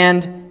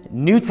 and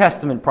New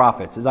Testament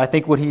prophets, is I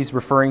think what he's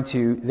referring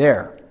to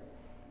there.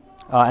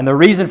 And the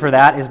reason for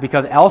that is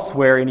because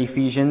elsewhere in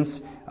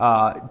Ephesians,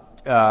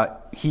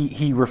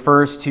 he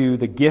refers to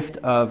the gift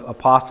of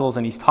apostles,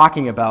 and he's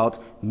talking about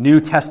New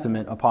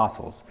Testament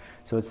apostles.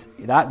 So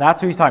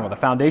that's who he's talking about.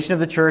 The foundation of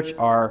the church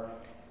are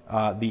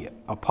the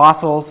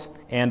apostles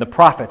and the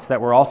prophets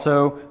that were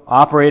also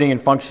operating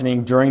and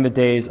functioning during the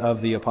days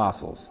of the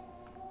apostles.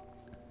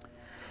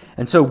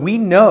 And so we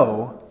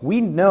know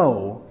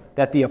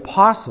that the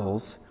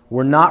apostles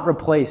were not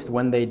replaced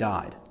when they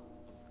died.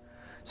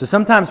 So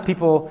sometimes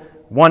people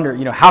wonder,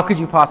 how could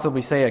you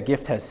possibly say a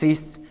gift has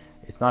ceased?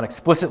 It's not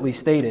explicitly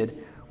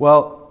stated.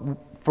 Well,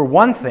 for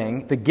one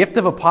thing, the gift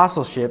of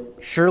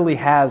apostleship surely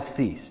has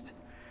ceased.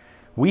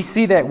 We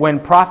see that when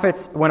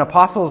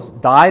apostles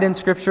died in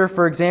Scripture,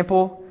 for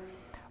example,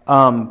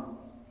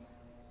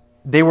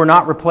 they were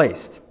not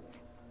replaced.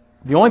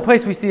 The only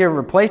place we see a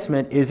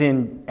replacement is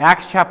in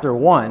Acts chapter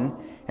 1,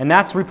 and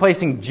that's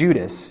replacing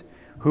Judas,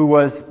 who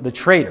was the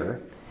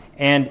traitor.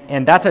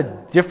 And that's a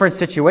different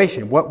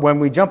situation. When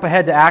we jump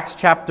ahead to Acts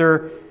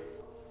chapter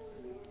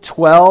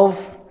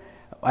 12,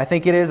 I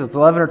think it is. It's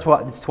 11 or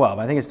 12. It's 12.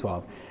 I think it's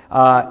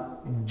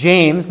 12.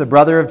 James, the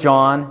brother of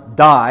John,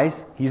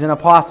 dies. He's an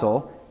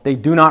apostle. They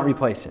do not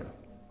replace him.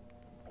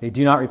 They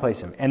do not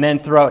replace him. And then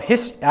throughout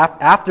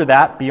after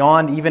that,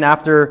 even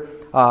after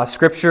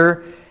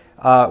Scripture,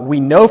 we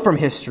know from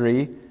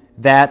history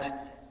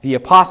that the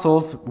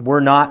apostles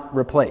were not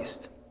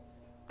replaced.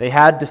 They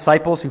had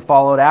disciples who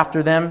followed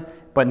after them,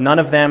 but none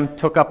of them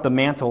took up the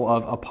mantle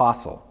of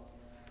apostle.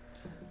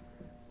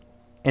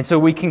 And so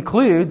we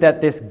conclude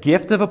that this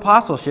gift of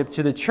apostleship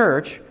to the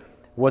church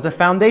was a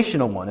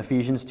foundational one,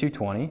 Ephesians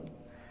 2:20,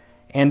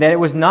 and that it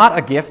was not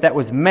a gift that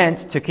was meant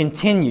to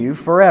continue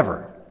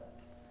forever.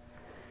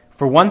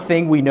 For one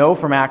thing, we know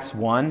from Acts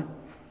 1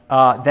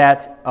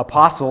 that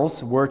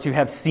apostles were to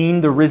have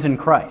seen the risen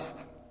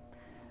Christ.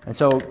 And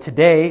so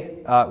today,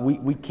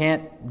 we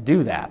can't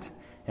do that.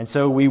 And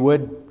so we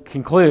would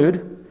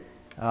conclude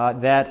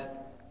that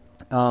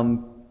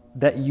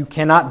you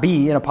cannot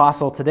be an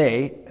apostle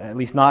today, at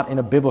least not in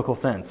a biblical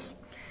sense.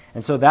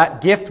 And so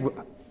that gift,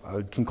 I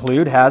would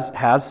conclude,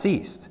 has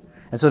ceased.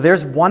 And so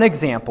there's one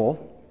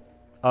example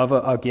of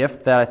a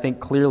gift that I think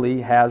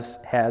clearly has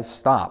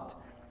stopped.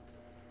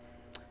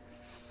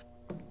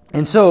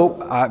 And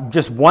so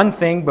just one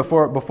thing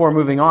before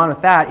moving on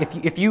with that,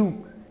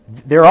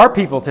 there are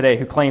people today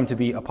who claim to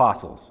be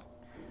apostles.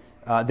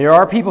 There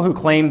are people who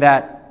claim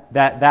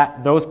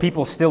that those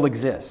people still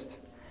exist.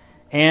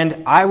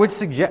 And I would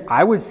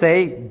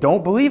say,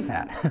 don't believe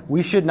that.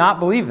 We should not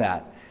believe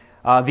that.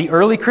 The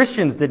early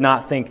Christians did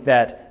not think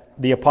that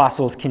the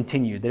apostles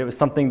continued, that it was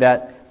something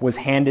that was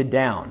handed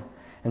down.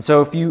 And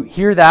so if you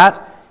hear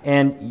that,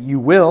 and you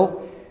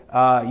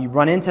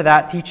run into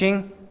that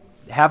teaching,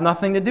 have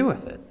nothing to do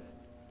with it.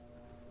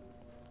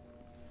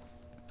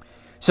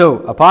 So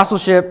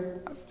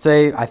apostleship,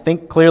 I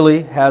think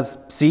clearly has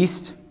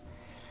ceased.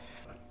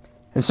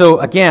 And so,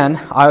 again,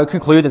 I would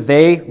conclude that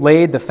they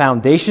laid the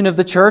foundation of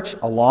the church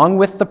along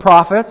with the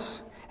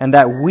prophets, and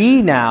that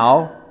we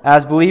now,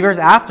 as believers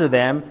after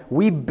them,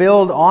 we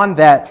build on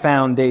that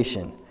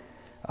foundation.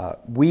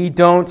 We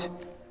don't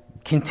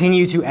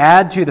continue to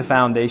add to the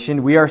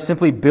foundation. We are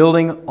simply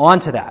building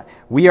onto that.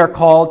 We are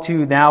called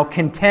to now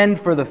contend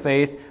for the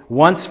faith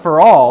once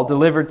for all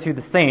delivered to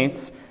the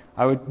saints.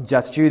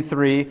 That's Jude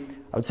 3.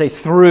 I would say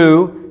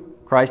through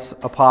Christ's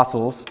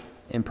apostles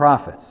and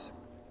prophets.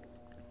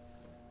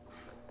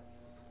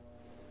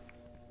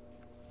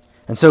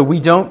 And so we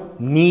don't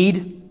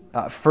need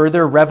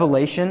further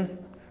revelation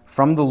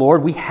from the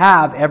Lord. We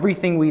have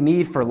everything we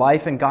need for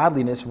life and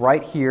godliness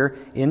right here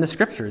in the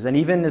Scriptures. And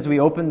even as we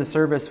open the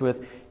service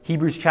with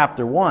Hebrews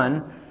chapter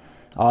 1,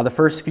 the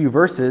first few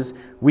verses,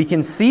 we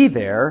can see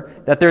there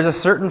that there's a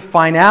certain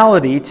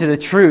finality to the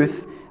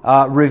truth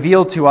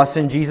revealed to us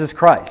in Jesus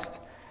Christ.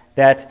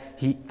 That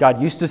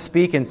God used to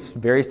speak in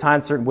various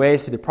times, certain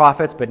ways through the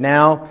prophets, but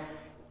now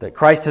that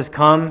Christ has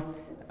come,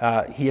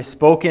 He has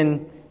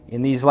spoken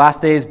in these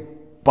last days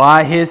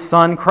by His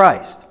Son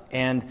Christ.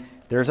 And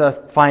there's a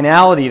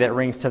finality that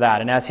rings to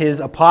that. And as His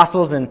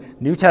apostles and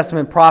New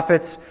Testament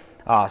prophets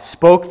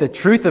spoke the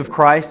truth of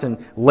Christ and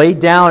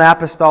laid down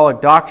apostolic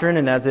doctrine,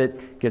 and as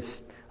it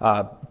gets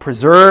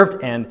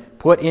preserved and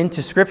put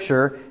into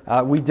Scripture,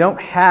 we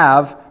don't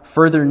have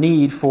further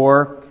need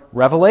for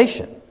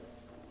revelation.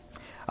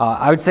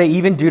 I would say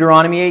even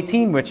Deuteronomy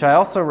 18, which I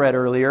also read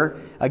earlier.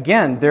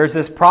 Again, there's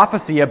this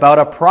prophecy about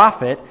a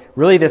prophet,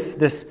 really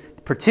this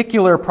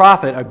particular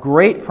prophet, a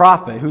great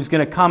prophet who's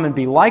going to come and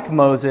be like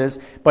Moses,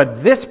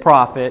 but this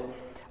prophet,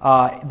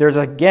 there's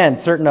again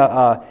certain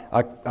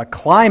a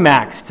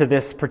climax to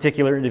this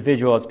particular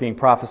individual that's being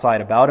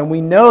prophesied about, and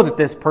we know that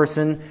this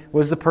person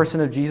was the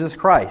person of Jesus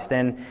Christ.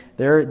 And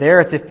there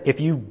it's if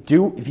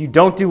you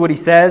don't do what he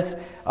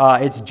says,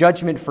 it's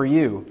judgment for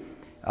you.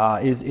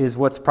 Is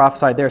what's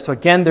prophesied there. So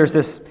again, there's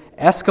this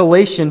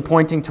escalation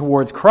pointing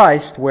towards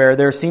Christ, where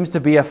there seems to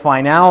be a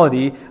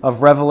finality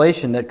of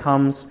revelation that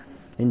comes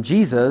in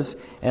Jesus,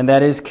 and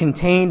that is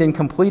contained and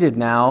completed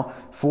now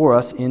for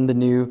us in the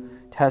New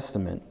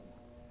Testament.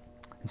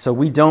 So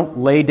we don't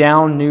lay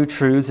down new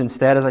truths.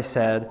 Instead, as I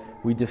said,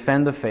 we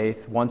defend the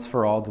faith once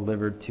for all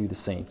delivered to the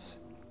saints.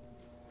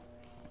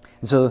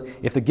 And so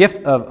if the gift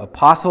of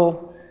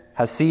apostle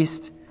has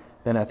ceased,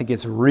 then I think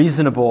it's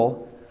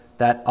reasonable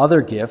that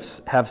other gifts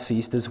have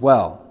ceased as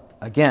well.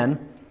 Again,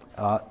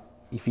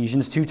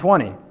 Ephesians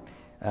 2:20.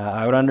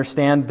 I would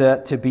understand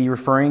that to be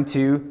referring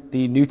to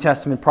the New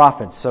Testament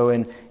prophets. So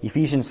in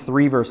Ephesians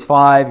 3 verse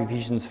 5,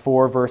 Ephesians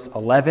 4 verse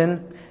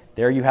 11,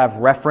 there you have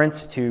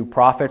reference to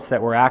prophets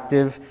that were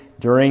active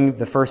during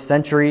the first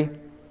century,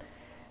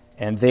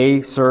 and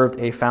they served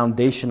a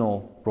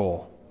foundational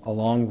role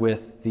along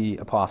with the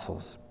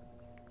apostles.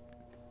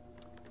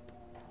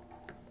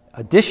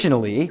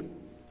 Additionally,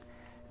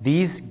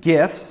 these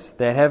gifts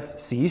that have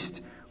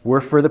ceased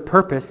were for the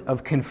purpose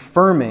of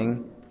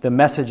confirming the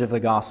message of the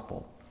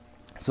gospel.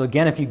 So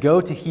again, if you go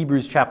to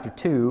Hebrews chapter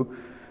 2,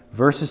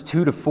 verses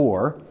 2 to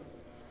 4,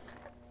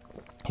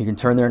 you can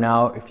turn there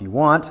now if you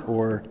want,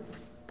 or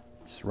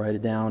just write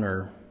it down,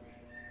 or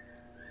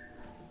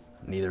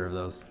neither of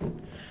those.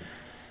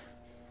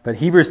 But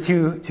Hebrews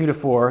 2 to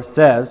 4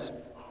 says,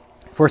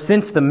 "For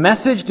since the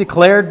message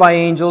declared by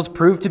angels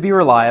proved to be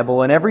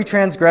reliable, and every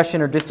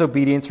transgression or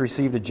disobedience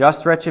received a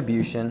just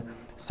retribution,"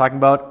 it's talking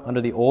about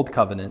under the old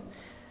covenant,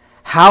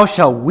 "how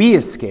shall we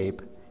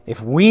escape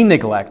if we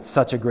neglect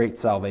such a great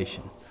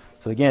salvation?"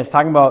 So again, it's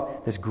talking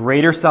about this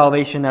greater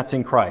salvation that's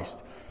in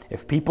Christ.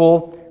 If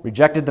people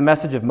rejected the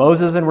message of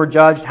Moses and were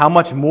judged, how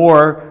much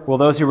more will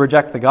those who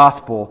reject the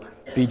gospel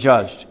be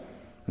judged?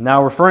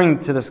 Now, referring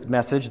to this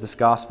message, this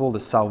gospel,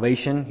 this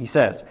salvation, he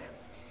says,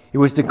 "It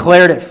was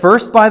declared at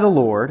first by the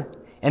Lord,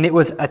 and it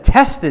was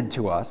attested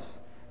to us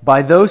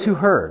by those who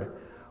heard,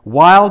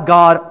 while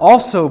God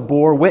also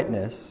bore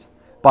witness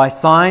by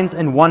signs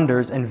and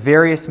wonders and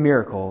various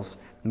miracles,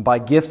 and by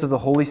gifts of the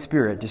Holy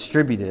Spirit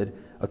distributed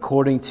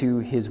according to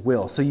his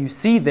will." So you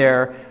see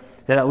there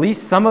that at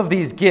least some of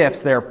these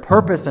gifts, their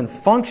purpose and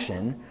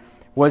function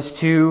was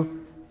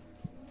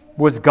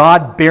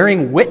God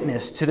bearing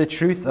witness to the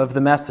truth of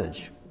the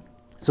message.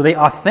 So they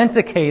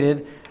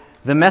authenticated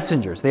the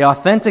messengers. They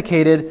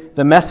authenticated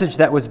the message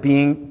that was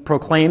being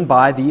proclaimed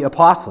by the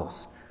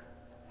apostles.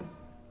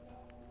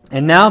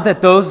 And now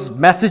that those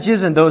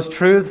messages and those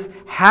truths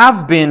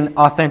have been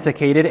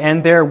authenticated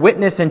and their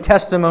witness and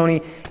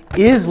testimony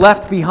is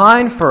left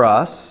behind for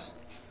us,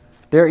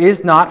 there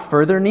is not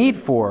further need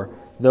for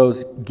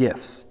those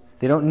gifts.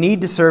 They don't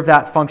need to serve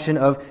that function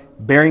of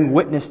bearing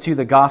witness to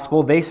the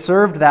gospel. They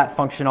served that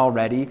function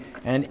already,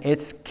 and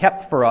it's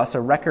kept for us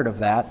a record of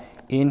that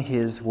in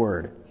his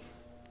word.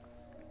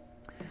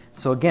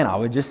 So again, I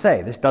would just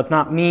say, this does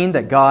not mean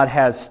that God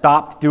has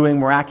stopped doing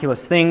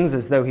miraculous things,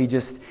 as though he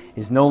just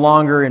is no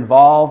longer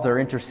involved or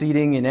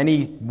interceding in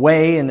any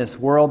way in this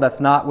world. That's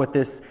not what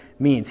this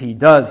means. He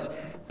does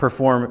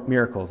perform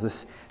miracles.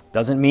 This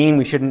doesn't mean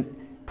we shouldn't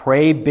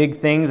pray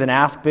big things and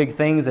ask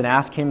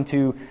him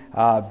to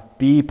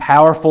be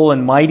powerful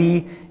and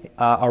mighty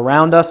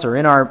around us or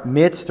in our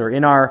midst or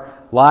in our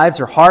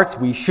lives or hearts.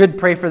 We should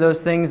pray for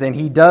those things, and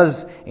he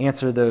does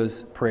answer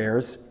those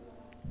prayers.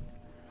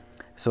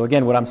 So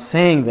again, what I'm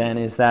saying then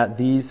is that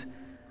these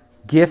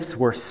gifts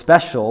were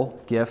special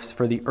gifts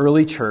for the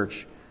early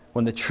church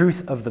when the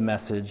truth of the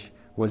message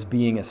was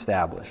being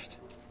established.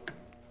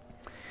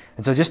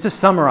 And so just to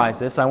summarize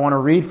this, I want to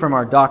read from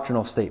our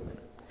doctrinal statement.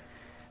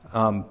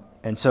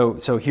 And so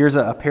here's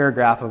a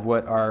paragraph of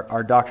what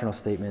our doctrinal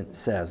statement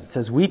says. It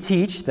says, "We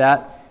teach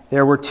that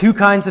there were two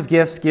kinds of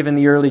gifts given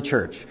the early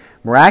church.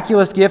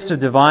 Miraculous gifts of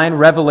divine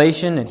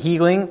revelation and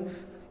healing,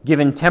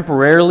 given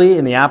temporarily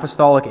in the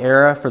apostolic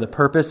era for the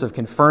purpose of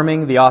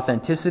confirming the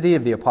authenticity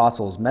of the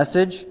apostles'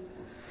 message,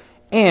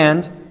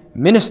 and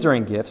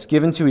ministering gifts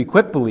given to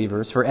equip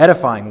believers for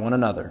edifying one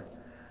another.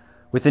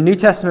 With the New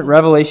Testament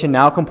revelation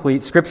now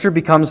complete, Scripture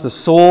becomes the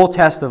sole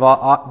test of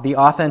the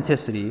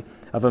authenticity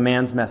of a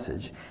man's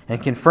message,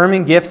 and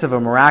confirming gifts of a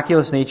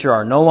miraculous nature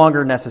are no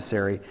longer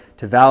necessary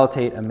to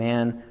validate a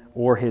man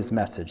or his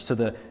message." So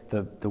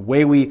the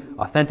way we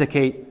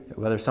authenticate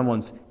whether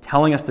someone's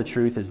telling us the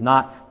truth is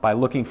not by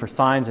looking for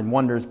signs and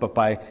wonders, but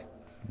by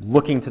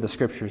looking to the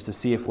Scriptures to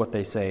see if what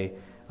they say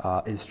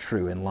is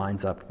true and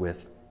lines up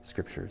with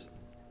Scriptures.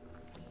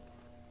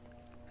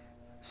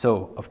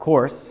 So, of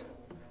course,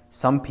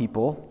 some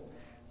people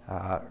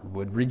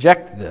would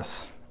reject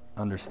this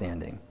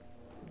understanding.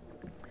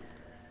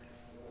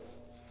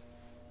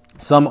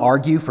 Some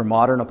argue for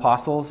modern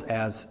apostles,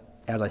 as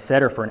I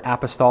said, or for an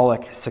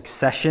apostolic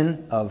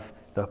succession of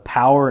the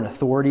power and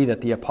authority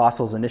that the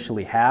apostles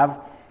initially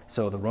have.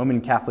 So the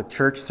Roman Catholic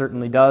Church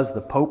certainly does,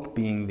 the Pope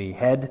being the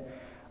head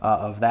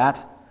of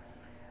that.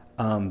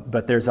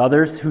 But there's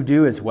others who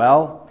do as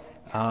well.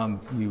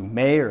 You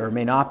may or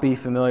may not be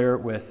familiar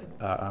with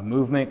a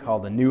movement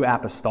called the New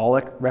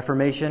Apostolic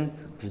Reformation,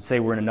 which would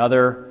say we're in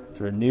another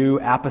sort of new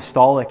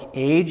apostolic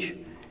age.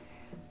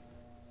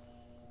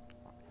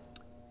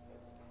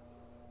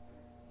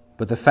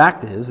 But the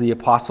fact is, the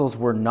apostles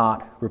were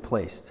not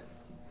replaced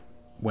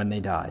when they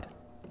died.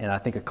 And I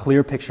think a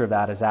clear picture of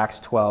that is Acts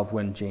 12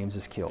 when James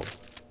is killed.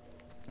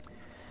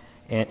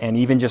 And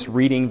even just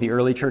reading the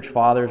early church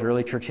fathers,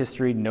 early church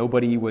history,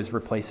 nobody was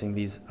replacing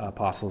these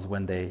apostles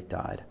when they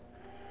died.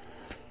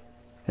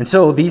 And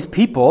so these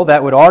people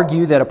that would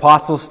argue that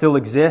apostles still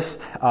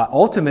exist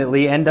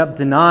ultimately end up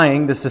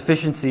denying the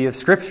sufficiency of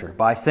Scripture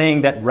by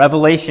saying that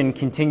revelation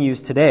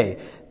continues today,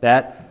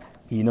 that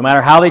no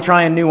matter how they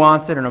try and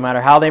nuance it, or no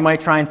matter how they might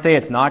try and say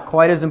it's not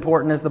quite as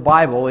important as the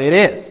Bible, it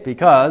is,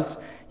 because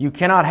you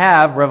cannot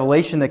have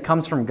revelation that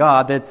comes from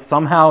God that's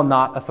somehow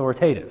not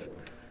authoritative.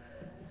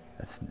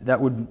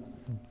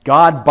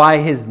 God by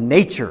His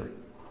nature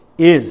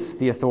is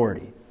the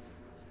authority.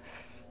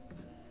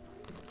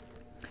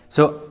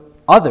 So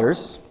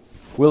others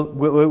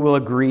will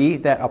agree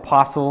that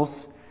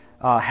apostles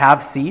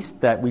have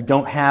ceased, that we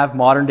don't have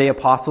modern day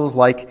apostles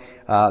like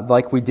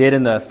we did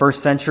in the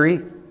first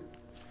century.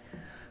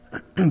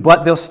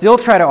 But they'll still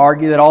try to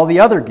argue that all the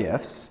other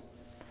gifts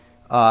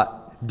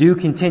do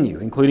continue,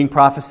 including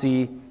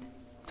prophecy,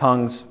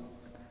 tongues,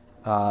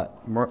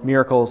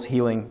 miracles,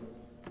 healing.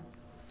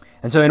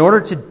 And so in order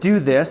to do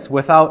this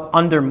without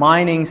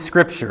undermining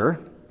Scripture,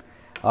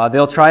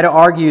 they'll try to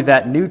argue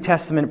that New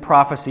Testament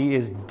prophecy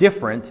is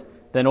different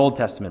than Old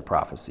Testament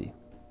prophecy.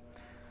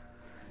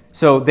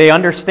 So they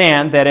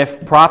understand that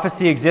if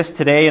prophecy exists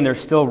today and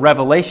there's still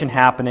revelation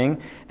happening,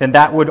 then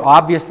that would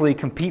obviously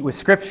compete with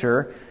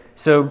Scripture.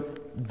 So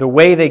the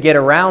way they get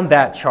around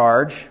that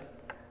charge,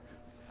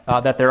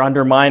 that they're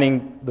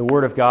undermining the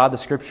Word of God, the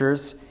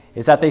Scriptures,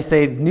 is that they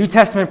say New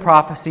Testament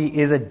prophecy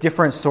is a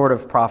different sort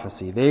of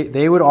prophecy.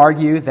 They would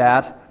argue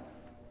that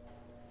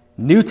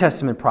New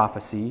Testament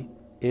prophecy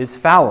is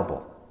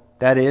fallible.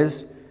 That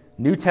is,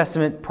 New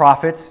Testament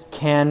prophets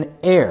can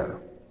err.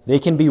 They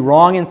can be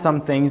wrong in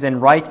some things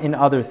and right in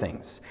other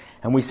things.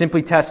 And we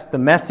simply test the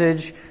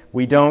message.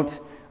 We don't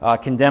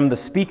condemn the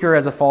speaker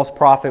as a false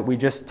prophet. We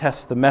just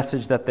test the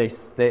message that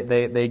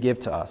they give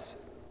to us.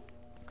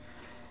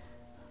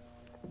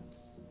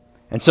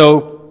 And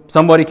so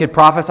somebody could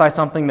prophesy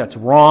something that's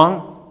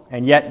wrong,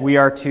 and yet we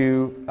are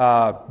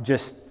to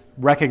just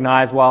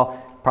recognize,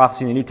 well,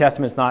 prophecy in the New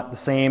Testament is not the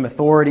same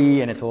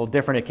authority, and it's a little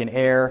different. It can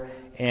err,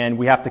 and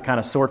we have to kind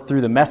of sort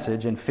through the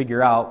message and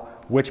figure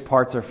out which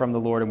parts are from the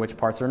Lord and which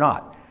parts are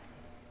not.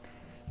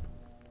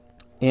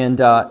 And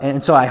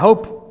so I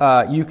hope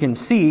you can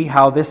see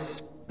how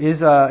this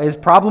is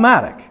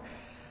problematic.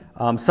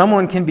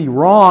 Someone can be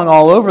wrong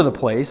all over the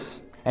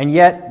place, and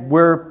yet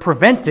we're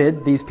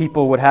prevented, these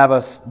people would have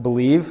us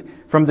believe,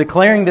 from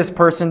declaring this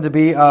person to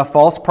be a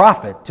false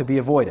prophet, to be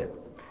avoided.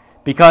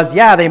 Because,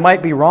 yeah, they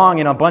might be wrong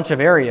in a bunch of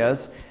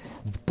areas,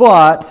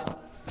 but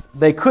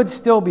they could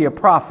still be a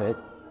prophet,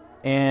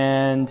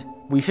 and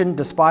we shouldn't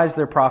despise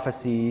their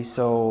prophecy,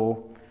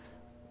 so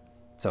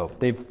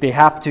they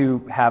have to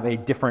have a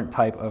different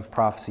type of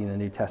prophecy in the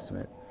New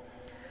Testament.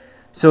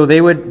 So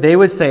they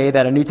would say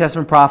that a New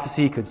Testament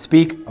prophecy could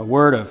speak a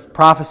word of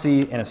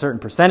prophecy, and a certain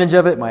percentage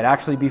of it might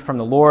actually be from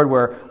the Lord,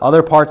 where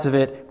other parts of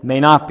it may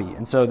not be.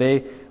 And so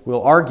they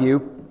will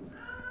argue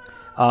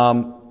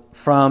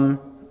from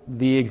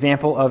the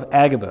example of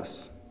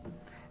Agabus.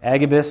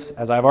 Agabus,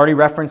 as I've already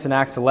referenced in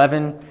Acts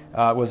 11,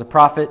 was a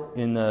prophet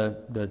in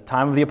the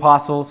time of the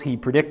apostles. He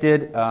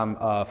predicted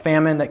a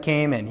famine that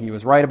came, and he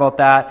was right about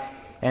that.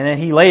 And then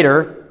he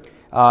later,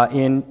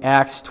 in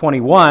Acts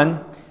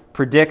 21,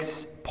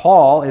 predicts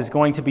Paul is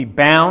going to be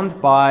bound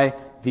by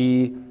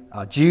the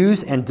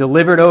Jews and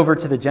delivered over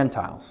to the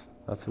Gentiles.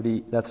 That's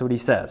what he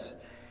says.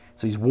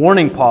 So he's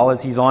warning Paul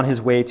as he's on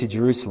his way to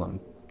Jerusalem.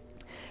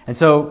 And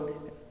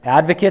so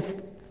advocates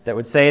that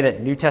would say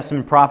that New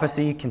Testament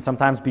prophecy can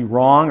sometimes be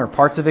wrong, or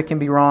parts of it can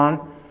be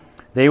wrong,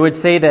 they would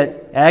say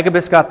that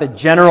Agabus got the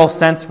general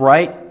sense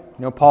right.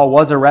 Paul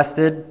was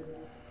arrested,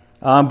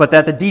 but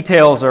that the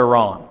details are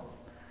wrong.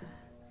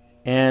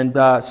 And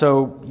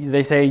so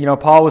they say,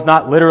 Paul was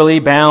not literally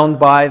bound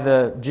by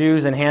the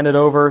Jews and handed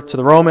over to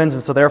the Romans,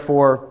 and so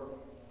therefore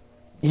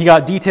he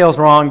got details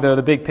wrong, though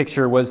the big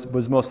picture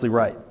was mostly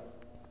right.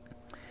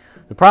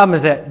 The problem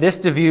is that this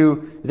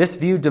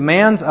view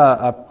demands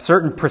a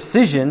certain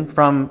precision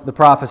from the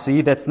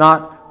prophecy that's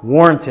not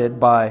warranted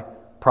by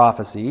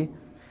prophecy.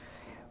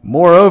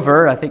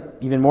 Moreover, I think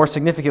even more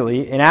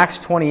significantly, in Acts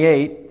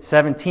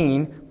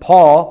 28:17,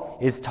 Paul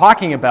is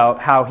talking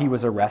about how he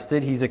was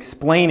arrested. He's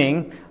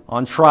explaining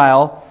on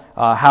trial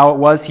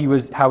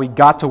how he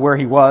got to where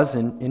he was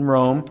in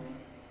Rome.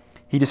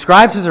 He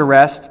describes his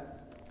arrest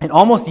and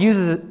almost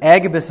uses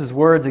Agabus'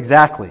 words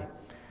exactly.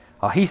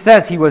 He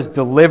says he was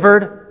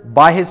delivered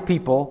by his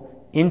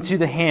people into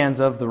the hands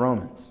of the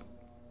Romans.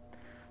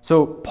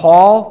 So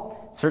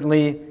Paul,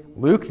 certainly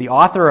Luke, the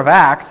author of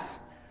Acts,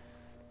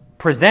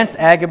 presents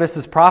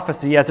Agabus'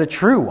 prophecy as a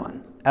true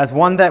one, as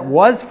one that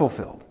was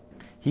fulfilled.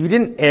 He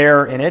didn't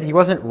err in it. He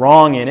wasn't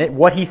wrong in it.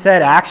 What he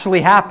said actually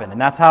happened. And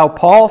that's how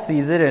Paul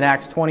sees it in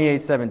Acts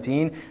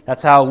 28:17.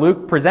 That's how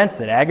Luke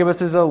presents it.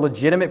 Agabus is a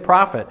legitimate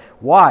prophet.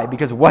 Why?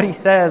 Because what he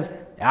says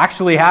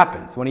actually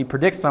happens. When he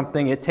predicts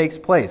something, it takes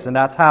place. And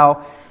that's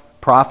how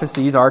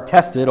prophecies are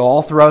tested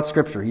all throughout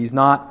Scripture. He's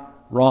not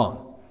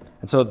wrong.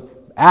 And so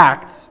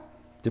Acts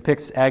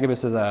depicts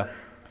Agabus as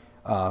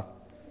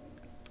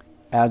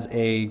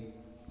a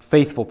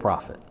faithful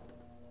prophet.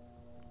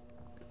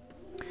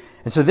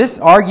 And so this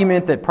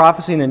argument that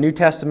prophecy in the New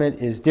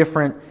Testament is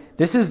different,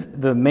 this is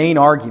the main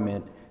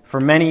argument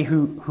for many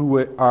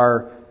who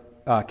are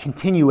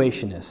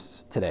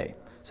continuationists today.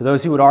 So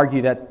those who would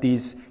argue that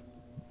these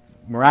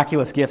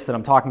miraculous gifts that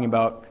I'm talking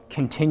about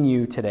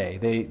continue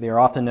today. They are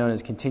often known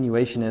as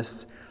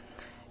continuationists.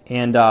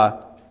 And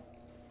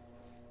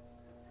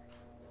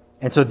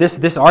so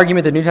this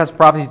argument that New Testament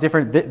prophecy is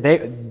different,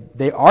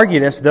 they argue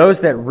this,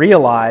 those that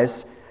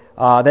realize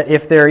that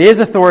if there is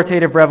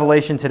authoritative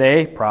revelation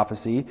today,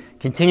 prophecy,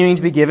 continuing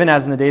to be given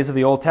as in the days of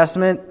the Old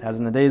Testament, as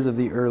in the days of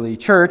the early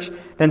church,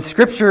 then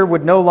Scripture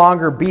would no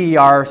longer be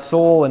our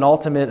sole and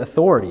ultimate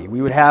authority.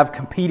 We would have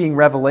competing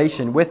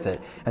revelation with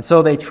it. And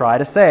so they try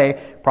to say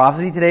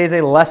prophecy today is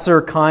a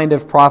lesser kind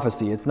of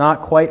prophecy. It's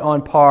not quite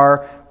on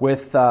par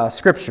with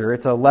Scripture.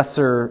 It's a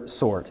lesser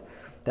sort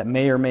that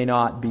may or may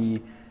not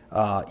be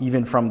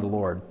even from the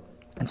Lord.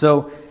 And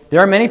so there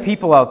are many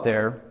people out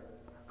there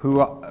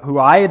who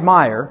I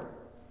admire,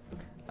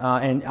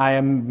 and I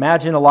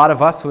imagine a lot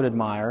of us would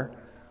admire,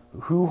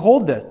 who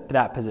hold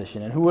that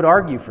position and who would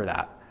argue for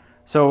that.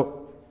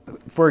 So,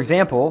 for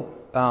example,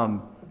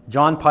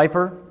 John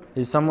Piper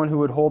is someone who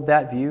would hold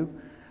that view.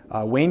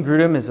 Wayne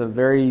Grudem is a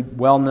very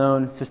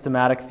well-known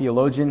systematic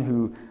theologian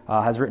who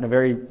has written a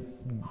very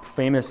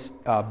famous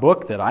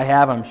book that I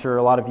have. I'm sure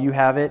a lot of you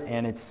have it,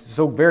 and it's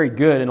so very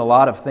good in a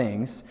lot of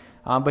things.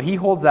 But he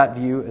holds that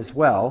view as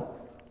well.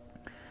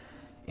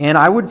 And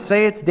I would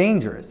say it's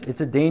dangerous. It's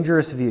a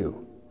dangerous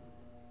view.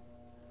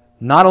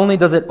 Not only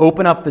does it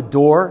open up the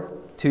door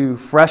to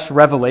fresh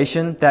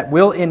revelation that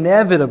will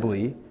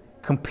inevitably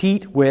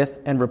compete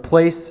with and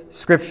replace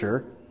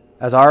Scripture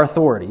as our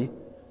authority,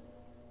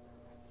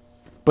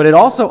 but it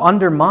also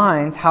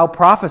undermines how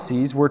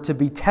prophecies were to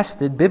be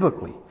tested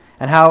biblically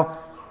and how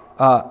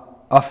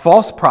a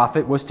false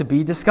prophet was to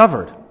be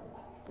discovered.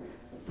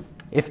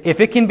 If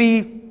it can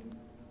be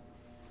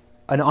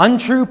an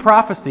untrue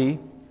prophecy,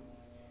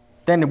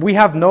 then we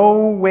have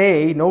no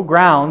way, no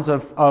grounds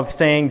of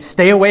saying,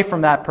 stay away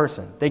from that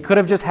person. They could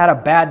have just had a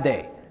bad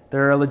day.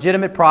 They're a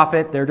legitimate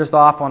prophet. They're just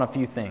off on a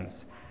few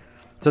things.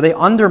 So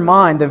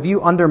the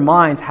view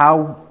undermines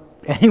how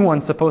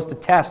anyone's supposed to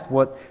test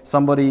what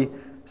somebody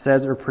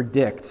says or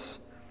predicts,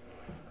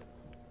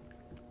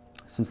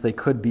 since they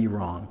could be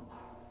wrong.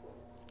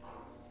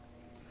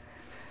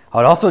 I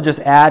would also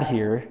just add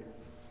here,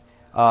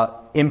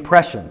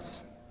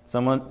 impressions.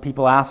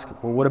 People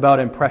ask, well, what about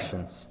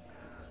impressions?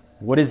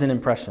 What is an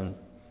impression?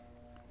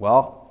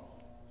 Well,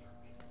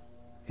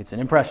 it's an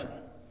impression.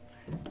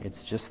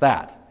 It's just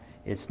that.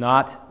 It's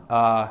not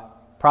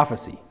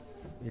prophecy.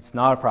 It's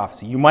not a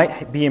prophecy. You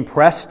might be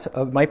impressed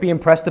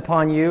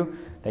upon you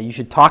that you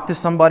should talk to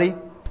somebody.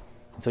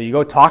 So you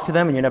go talk to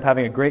them and you end up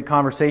having a great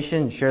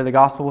conversation and share the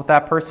gospel with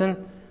that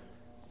person.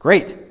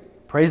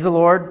 Great. Praise the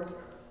Lord.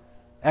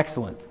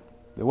 Excellent.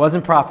 It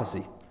wasn't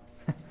prophecy.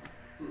 It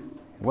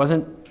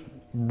wasn't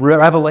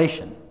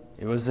revelation.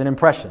 It was an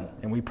impression.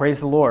 And we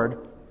praise the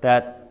Lord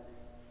that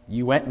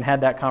you went and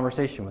had that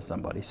conversation with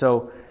somebody.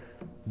 So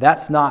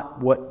that's not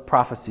what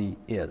prophecy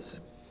is.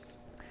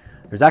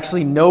 There's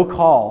actually no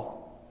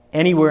call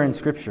anywhere in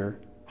Scripture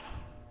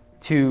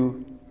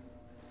to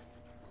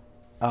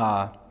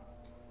let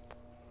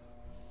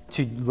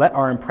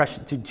our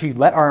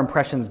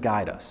impressions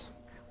guide us.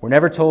 We're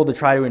never told to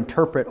try to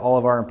interpret all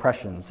of our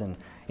impressions, and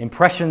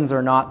impressions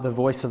are not the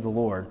voice of the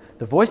Lord.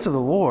 The voice of the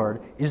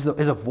Lord is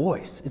a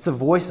voice. It's a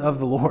voice of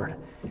the Lord.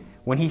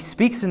 When He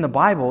speaks in the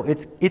Bible,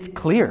 it's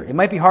clear. It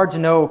might be hard to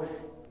know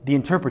the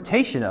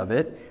interpretation of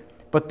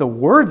it, but the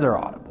words are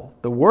audible.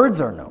 The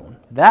words are known.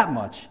 That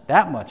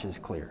much is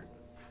clear.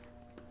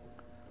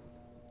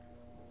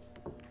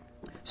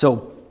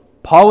 So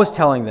Paul was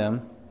telling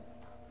them,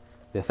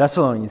 the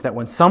Thessalonians, that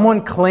when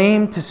someone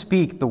claimed to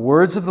speak the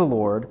words of the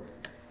Lord,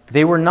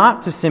 they were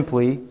not to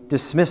simply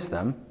dismiss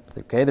them.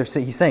 Okay,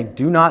 he's saying,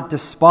 do not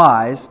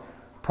despise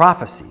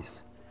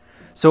prophecies.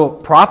 So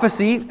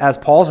prophecy, as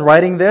Paul's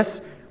writing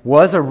this,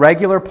 was a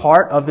regular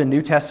part of the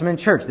New Testament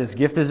church. This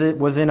gift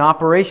was in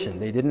operation.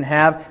 They didn't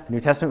have, the New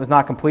Testament was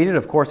not completed.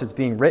 Of course, it's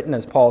being written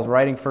as Paul's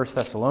writing 1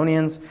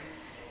 Thessalonians.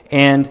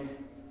 And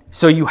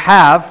so you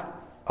have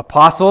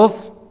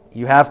apostles,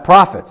 you have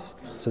prophets.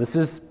 So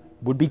this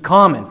would be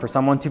common for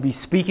someone to be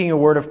speaking a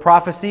word of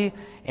prophecy,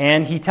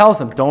 and he tells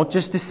them, don't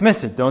just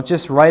dismiss it. Don't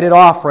just write it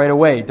off right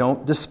away.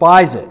 Don't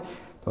despise it.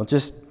 Don't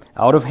just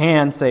out of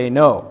hand say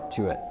no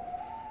to it.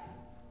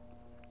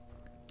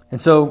 And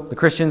so the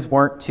Christians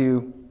weren't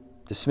to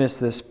dismiss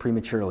this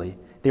prematurely.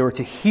 They were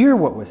to hear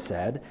what was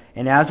said,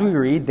 and as we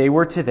read, they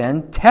were to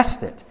then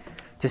test it,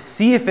 to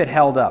see if it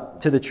held up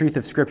to the truth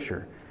of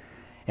Scripture.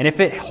 And if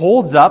it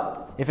held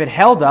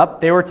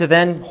up, they were to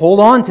then hold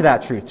on to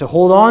that truth, to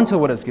hold on to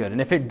what is good.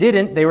 And if it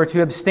didn't, they were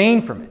to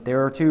abstain from it. They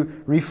were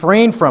to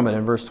refrain from it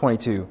in verse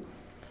 22.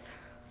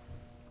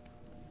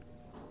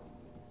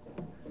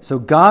 So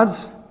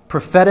God's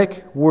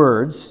prophetic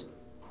words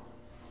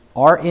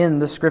are in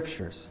the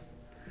Scriptures.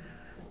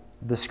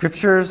 The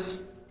Scriptures,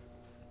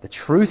 the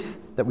truth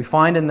that we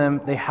find in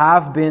them, they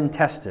have been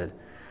tested.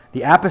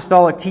 The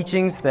apostolic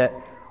teachings that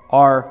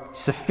are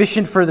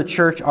sufficient for the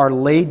church are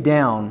laid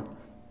down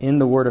in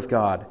the Word of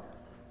God.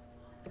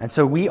 And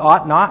so we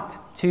ought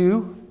not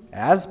to,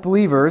 as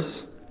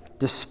believers,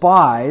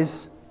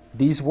 despise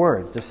these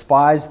words,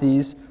 despise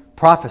these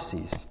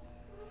prophecies.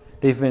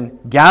 They've been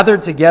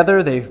gathered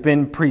together, they've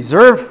been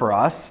preserved for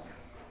us,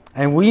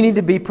 and we need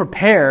to be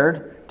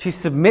prepared to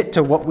submit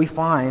to what we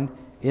find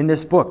in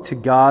this book, to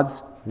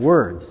God's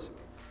words.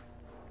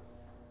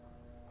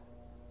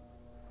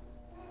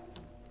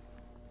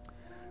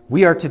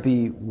 We are to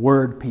be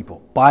Word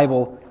people,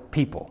 Bible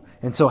people.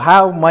 And so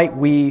how might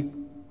we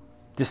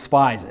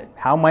despise it?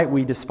 How might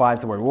we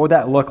despise the Word? What would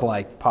that look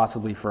like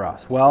possibly for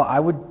us? Well, I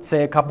would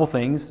say a couple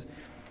things.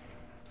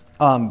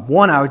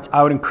 One,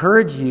 I would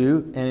encourage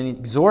you and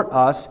exhort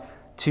us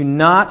to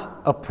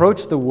not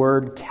approach the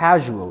Word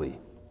casually.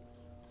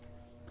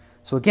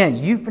 So again,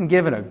 you've been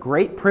given a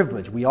great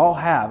privilege, we all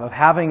have, of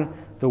having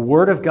the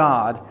Word of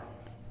God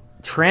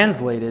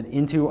translated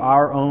into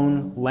our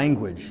own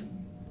language.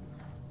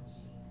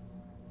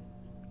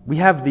 We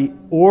have the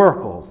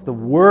oracles, the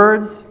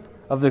words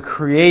of the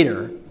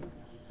Creator,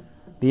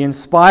 the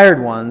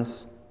inspired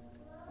ones,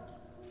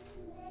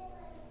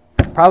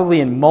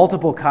 probably in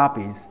multiple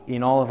copies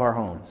in all of our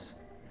homes,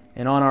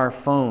 and on our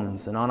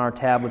phones, and on our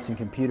tablets and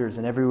computers,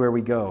 and everywhere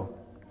we go.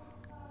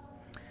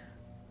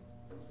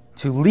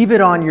 To leave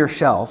it on your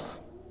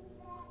shelf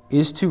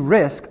is to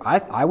risk,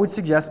 I would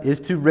suggest,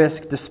 is to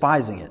risk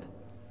despising it.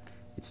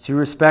 It's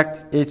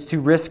to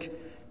risk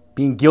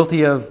being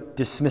guilty of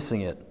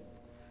dismissing it.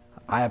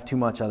 I have too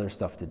much other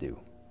stuff to do.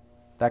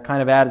 That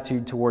kind of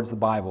attitude towards the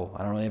Bible,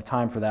 I don't really have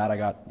time for that. I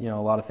got a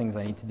lot of things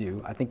I need to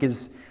do. I think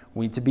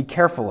we need to be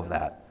careful of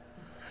that.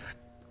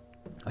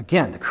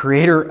 Again, the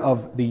Creator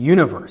of the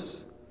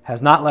universe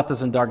has not left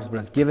us in darkness, but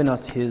has given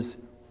us His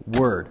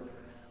Word.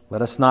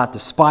 Let us not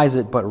despise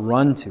it, but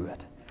run to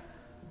it.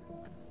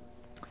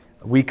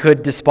 We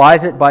could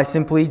despise it by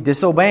simply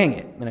disobeying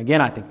it. And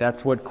again, I think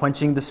that's what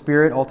quenching the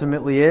Spirit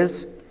ultimately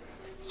is.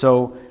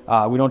 So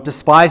we don't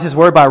despise His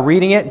Word by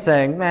reading it and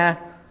saying, nah,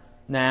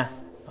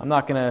 I'm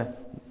not going to,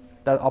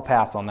 I'll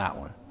pass on that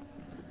one.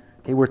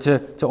 Okay, we're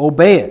to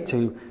obey it,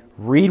 to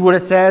read what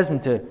it says,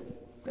 and to,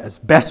 as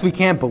best we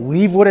can,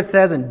 believe what it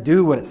says and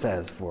do what it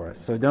says for us.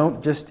 So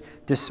don't just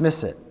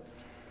dismiss it.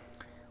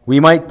 We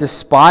might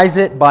despise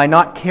it by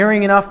not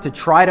caring enough to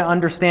try to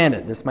understand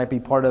it. This might be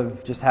part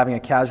of just having a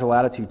casual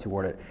attitude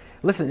toward it.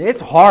 Listen, it's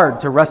hard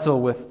to wrestle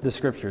with the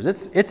Scriptures.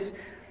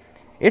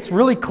 It's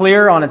really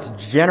clear on its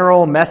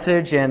general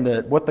message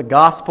and what the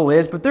gospel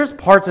is, but there's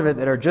parts of it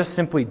that are just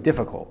simply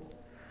difficult.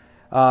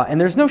 And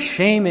there's no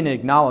shame in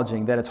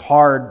acknowledging that it's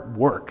hard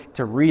work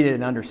to read it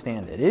and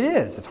understand it. It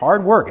is. It's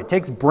hard work. It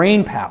takes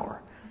brain power.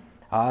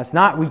 It's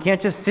not, we can't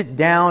just sit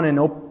down and,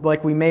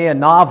 like we may a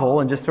novel,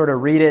 and just sort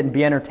of read it and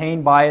be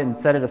entertained by it and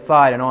set it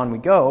aside and on we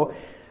go.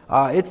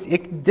 It's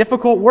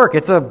difficult work.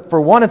 For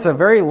one, it's a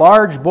very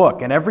large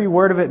book, and every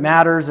word of it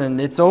matters,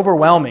 and it's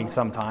overwhelming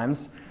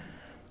sometimes.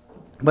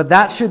 But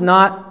that should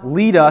not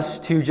lead us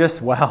to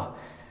just, well,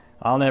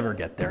 I'll never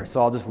get there,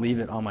 so I'll just leave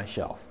it on my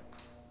shelf.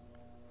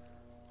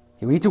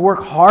 We need to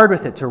work hard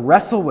with it, to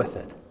wrestle with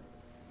it.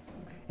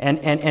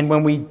 And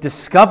when we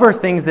discover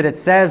things that it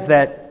says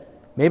that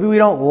maybe we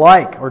don't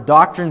like, or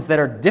doctrines that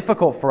are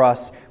difficult for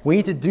us, we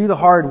need to do the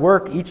hard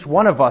work, each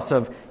one of us,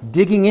 of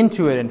digging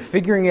into it and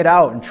figuring it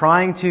out and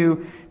trying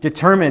to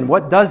determine,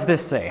 what does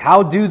this say?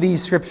 How do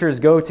these Scriptures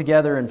go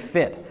together and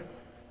fit?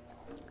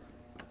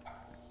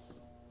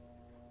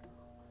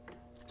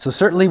 So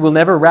certainly we'll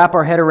never wrap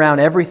our head around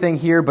everything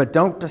here, but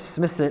don't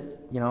dismiss it,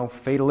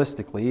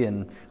 fatalistically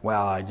and,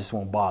 well, I just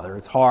won't bother.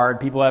 It's hard.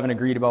 People haven't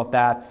agreed about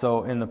that.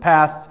 So in the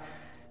past,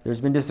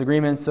 there's been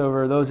disagreements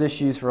over those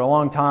issues for a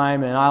long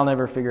time, and I'll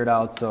never figure it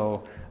out,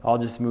 so I'll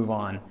just move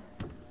on.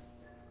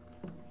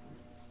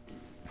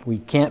 We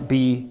can't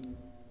be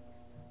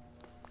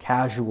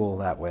casual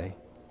that way.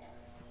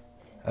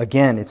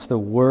 Again, it's the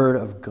Word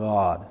of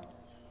God,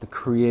 the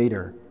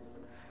Creator,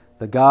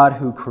 the God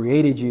who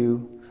created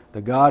you,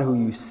 the God who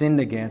you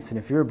sinned against, and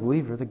if you're a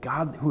believer, the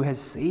God who has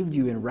saved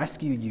you and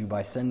rescued you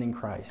by sending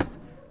Christ.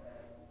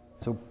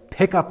 So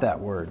pick up that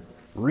Word,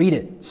 read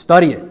it,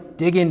 study it,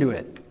 dig into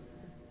it.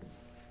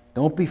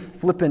 Don't be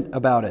flippant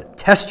about it.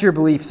 Test your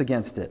beliefs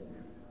against it.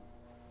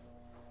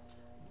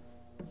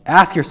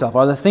 Ask yourself,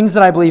 are the things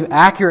that I believe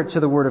accurate to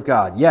the Word of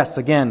God? Yes,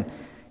 again,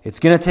 It's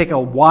going to take a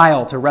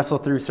while to wrestle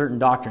through certain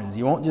doctrines.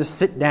 You won't just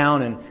sit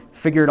down and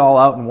figure it all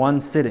out in one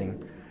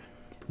sitting.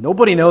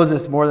 Nobody knows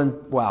this more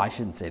than, well, I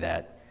shouldn't say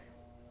that.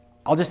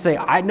 I'll just say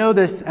I know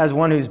this as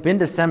one who's been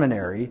to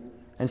seminary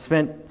and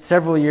spent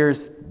several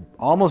years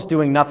almost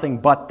doing nothing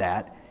but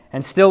that,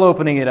 and still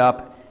opening it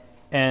up,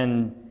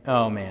 and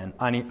oh man,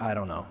 I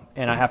don't know,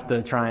 and I have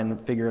to try and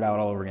figure it out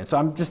all over again. So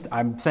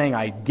I'm saying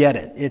I get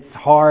it. It's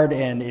hard,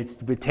 and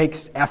it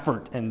takes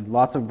effort and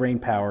lots of brain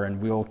power,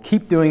 and we'll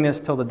keep doing this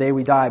till the day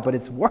we die, but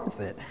it's worth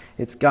it.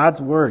 It's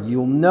God's Word.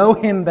 You'll know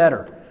Him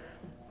better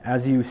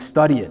as you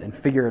study it and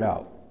figure it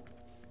out.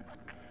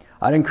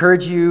 I'd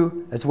encourage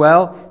you as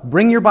well,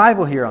 bring your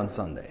Bible here on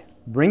Sunday.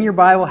 Bring your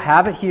Bible,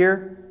 have it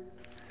here.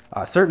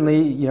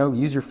 Certainly,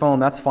 use your phone,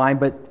 that's fine,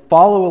 but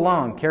follow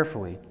along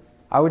carefully.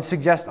 I would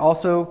suggest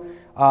also,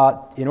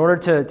 in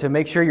order to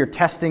make sure you're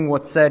testing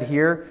what's said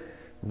here,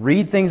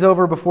 read things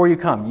over before you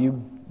come.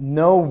 You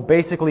know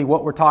basically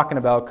what we're talking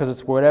about because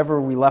it's whatever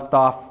we left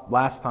off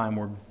last time.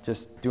 We're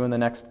just doing the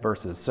next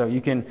verses. So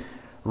you can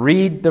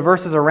read the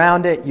verses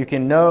around it. You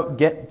can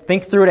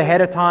think through it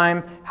ahead of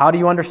time. How do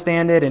you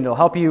understand it? And it'll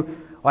help you.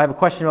 Well, I have a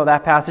question about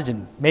that passage,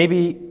 and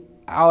maybe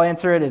I'll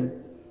answer it, and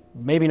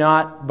maybe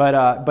not.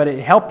 But it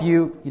help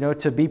you,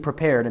 to be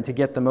prepared and to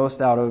get the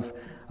most out of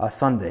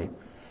Sunday.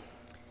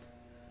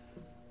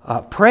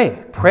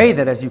 Pray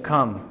that as you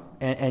come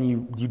and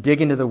you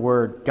dig into the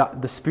Word,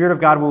 God, the Spirit of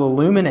God will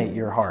illuminate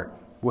your heart,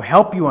 will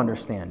help you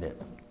understand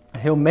it.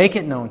 He'll make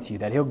it known to you,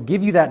 that He'll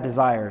give you that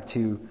desire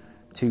to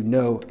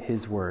know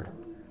His Word.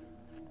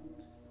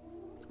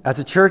 As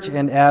a church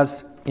and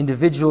as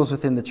individuals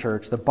within the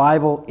church, the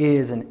Bible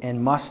is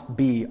and must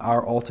be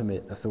our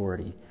ultimate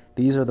authority.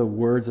 These are the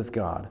words of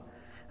God.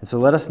 And so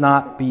let us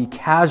not be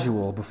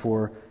casual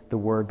before the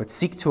Word, but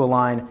seek to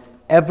align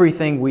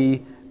everything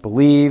we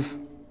believe,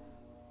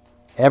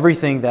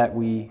 everything that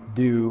we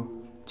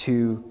do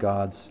to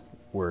God's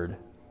Word.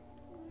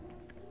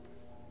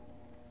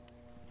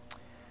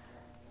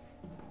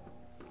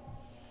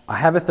 I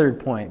have a third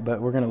point,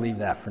 but we're going to leave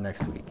that for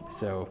next week.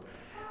 So,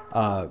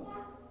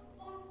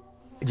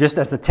 just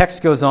as the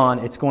text goes on,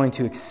 it's going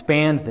to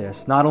expand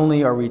this. Not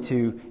only it's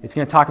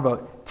going to talk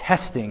about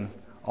testing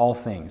all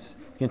things.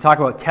 It's going to talk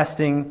about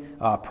testing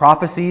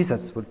prophecies.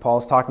 That's what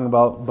Paul's talking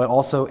about, but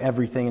also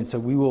everything. And so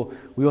we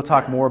will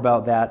talk more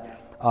about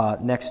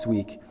that next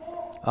week.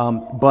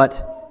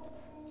 But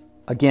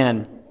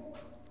again,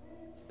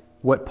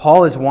 what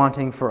Paul is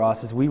wanting for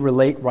us as we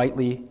relate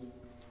rightly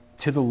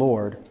to the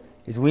Lord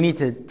is we need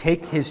to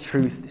take His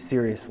truth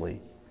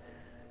seriously.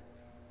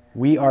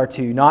 We are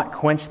to not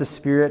quench the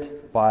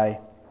Spirit by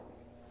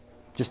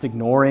just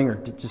ignoring or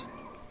just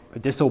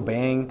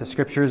disobeying the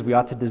Scriptures. We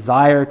ought to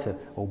desire to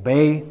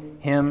obey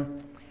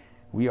Him.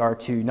 We are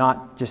to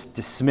not just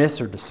dismiss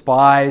or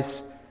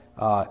despise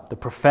the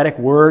prophetic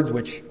words,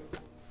 which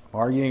I'm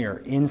arguing are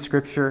in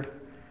Scripture.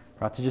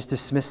 We're not to just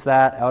dismiss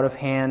that out of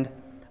hand,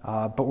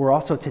 but we're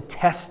also to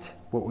test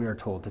what we are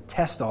told, to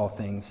test all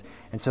things.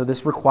 And so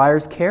this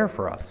requires care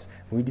for us.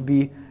 We need to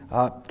be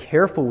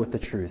careful with the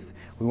truth.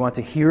 We want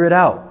to hear it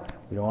out.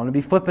 We don't want to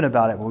be flippant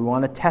about it, but we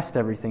want to test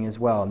everything as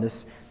well. And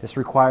this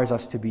requires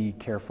us to be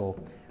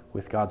careful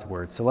with God's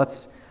Word. So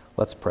let's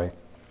pray.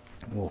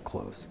 We'll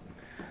close.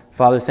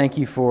 Father, thank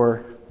you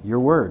for your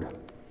Word.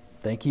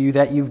 Thank you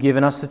that you've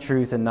given us the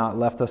truth and not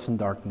left us in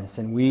darkness.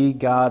 And we,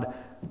 God,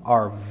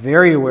 are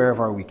very aware of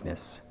our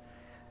weakness.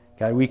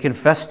 God, we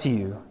confess to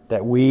you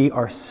that we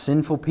are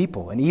sinful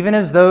people. And even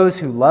as those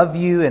who love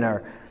you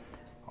and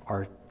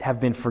have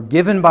been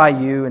forgiven by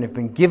you and have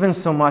been given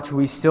so much,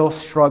 we still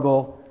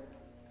struggle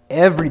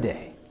every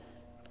day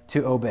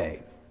to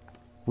obey.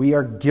 We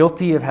are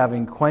guilty of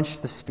having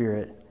quenched the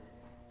Spirit,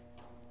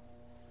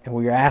 and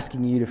we are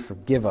asking you to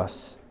forgive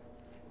us.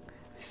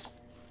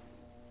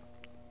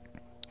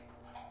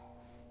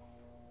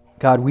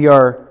 God, we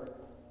are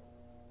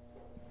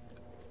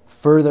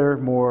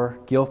furthermore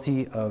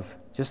guilty of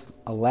just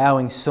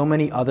allowing so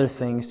many other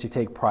things to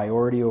take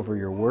priority over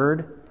your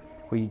Word.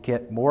 We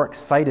get more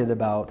excited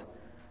about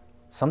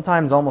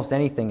sometimes almost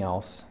anything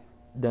else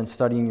than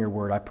studying your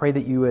Word. I pray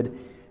that you would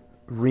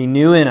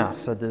renew in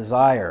us a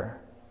desire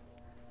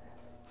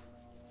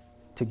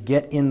to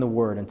get in the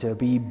Word and to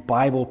be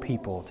Bible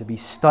people, to be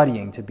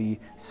studying, to be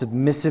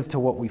submissive to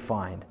what we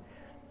find.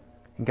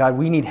 And God,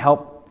 we need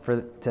help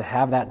to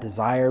have that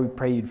desire. We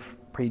pray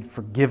you'd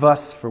forgive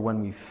us for when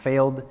we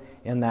failed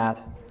in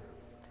that.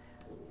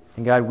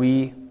 And God,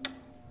 we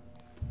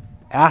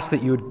ask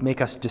that you would make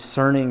us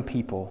discerning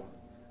people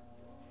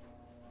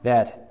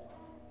that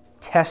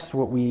test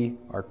what we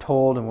are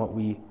told and what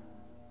we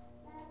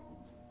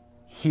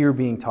hear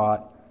being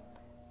taught.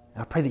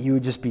 And I pray that you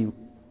would just be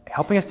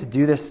helping us to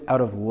do this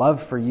out of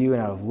love for you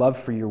and out of love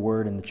for your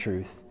Word and the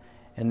truth.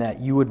 And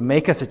that you would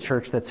make us a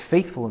church that's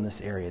faithful in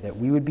this area, that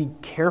we would be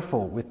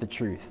careful with the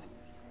truth,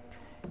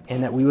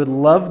 and that we would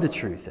love the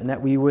truth, and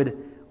that we would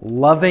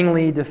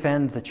lovingly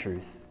defend the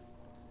truth.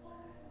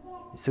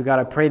 So God,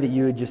 I pray that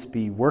you would just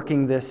be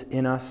working this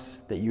in us,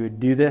 that you would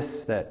do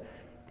this, that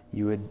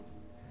it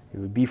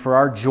would be for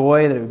our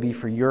joy, that it would be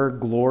for your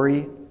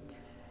glory,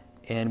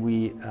 and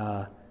we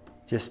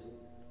just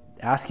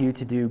ask you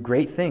to do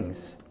great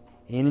things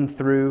in and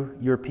through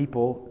your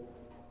people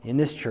in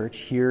this church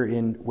here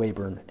in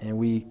Weyburn. And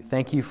we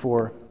thank you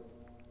for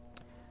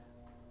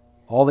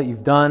all that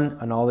you've done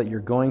and all that you're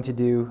going to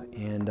do.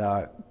 And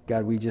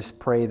God, we just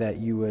pray that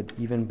you would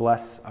even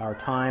bless our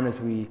time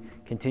as we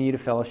continue to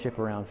fellowship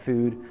around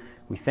food.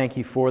 We thank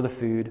you for the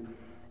food,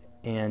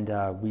 and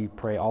we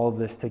pray all of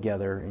this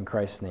together in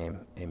Christ's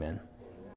name. Amen.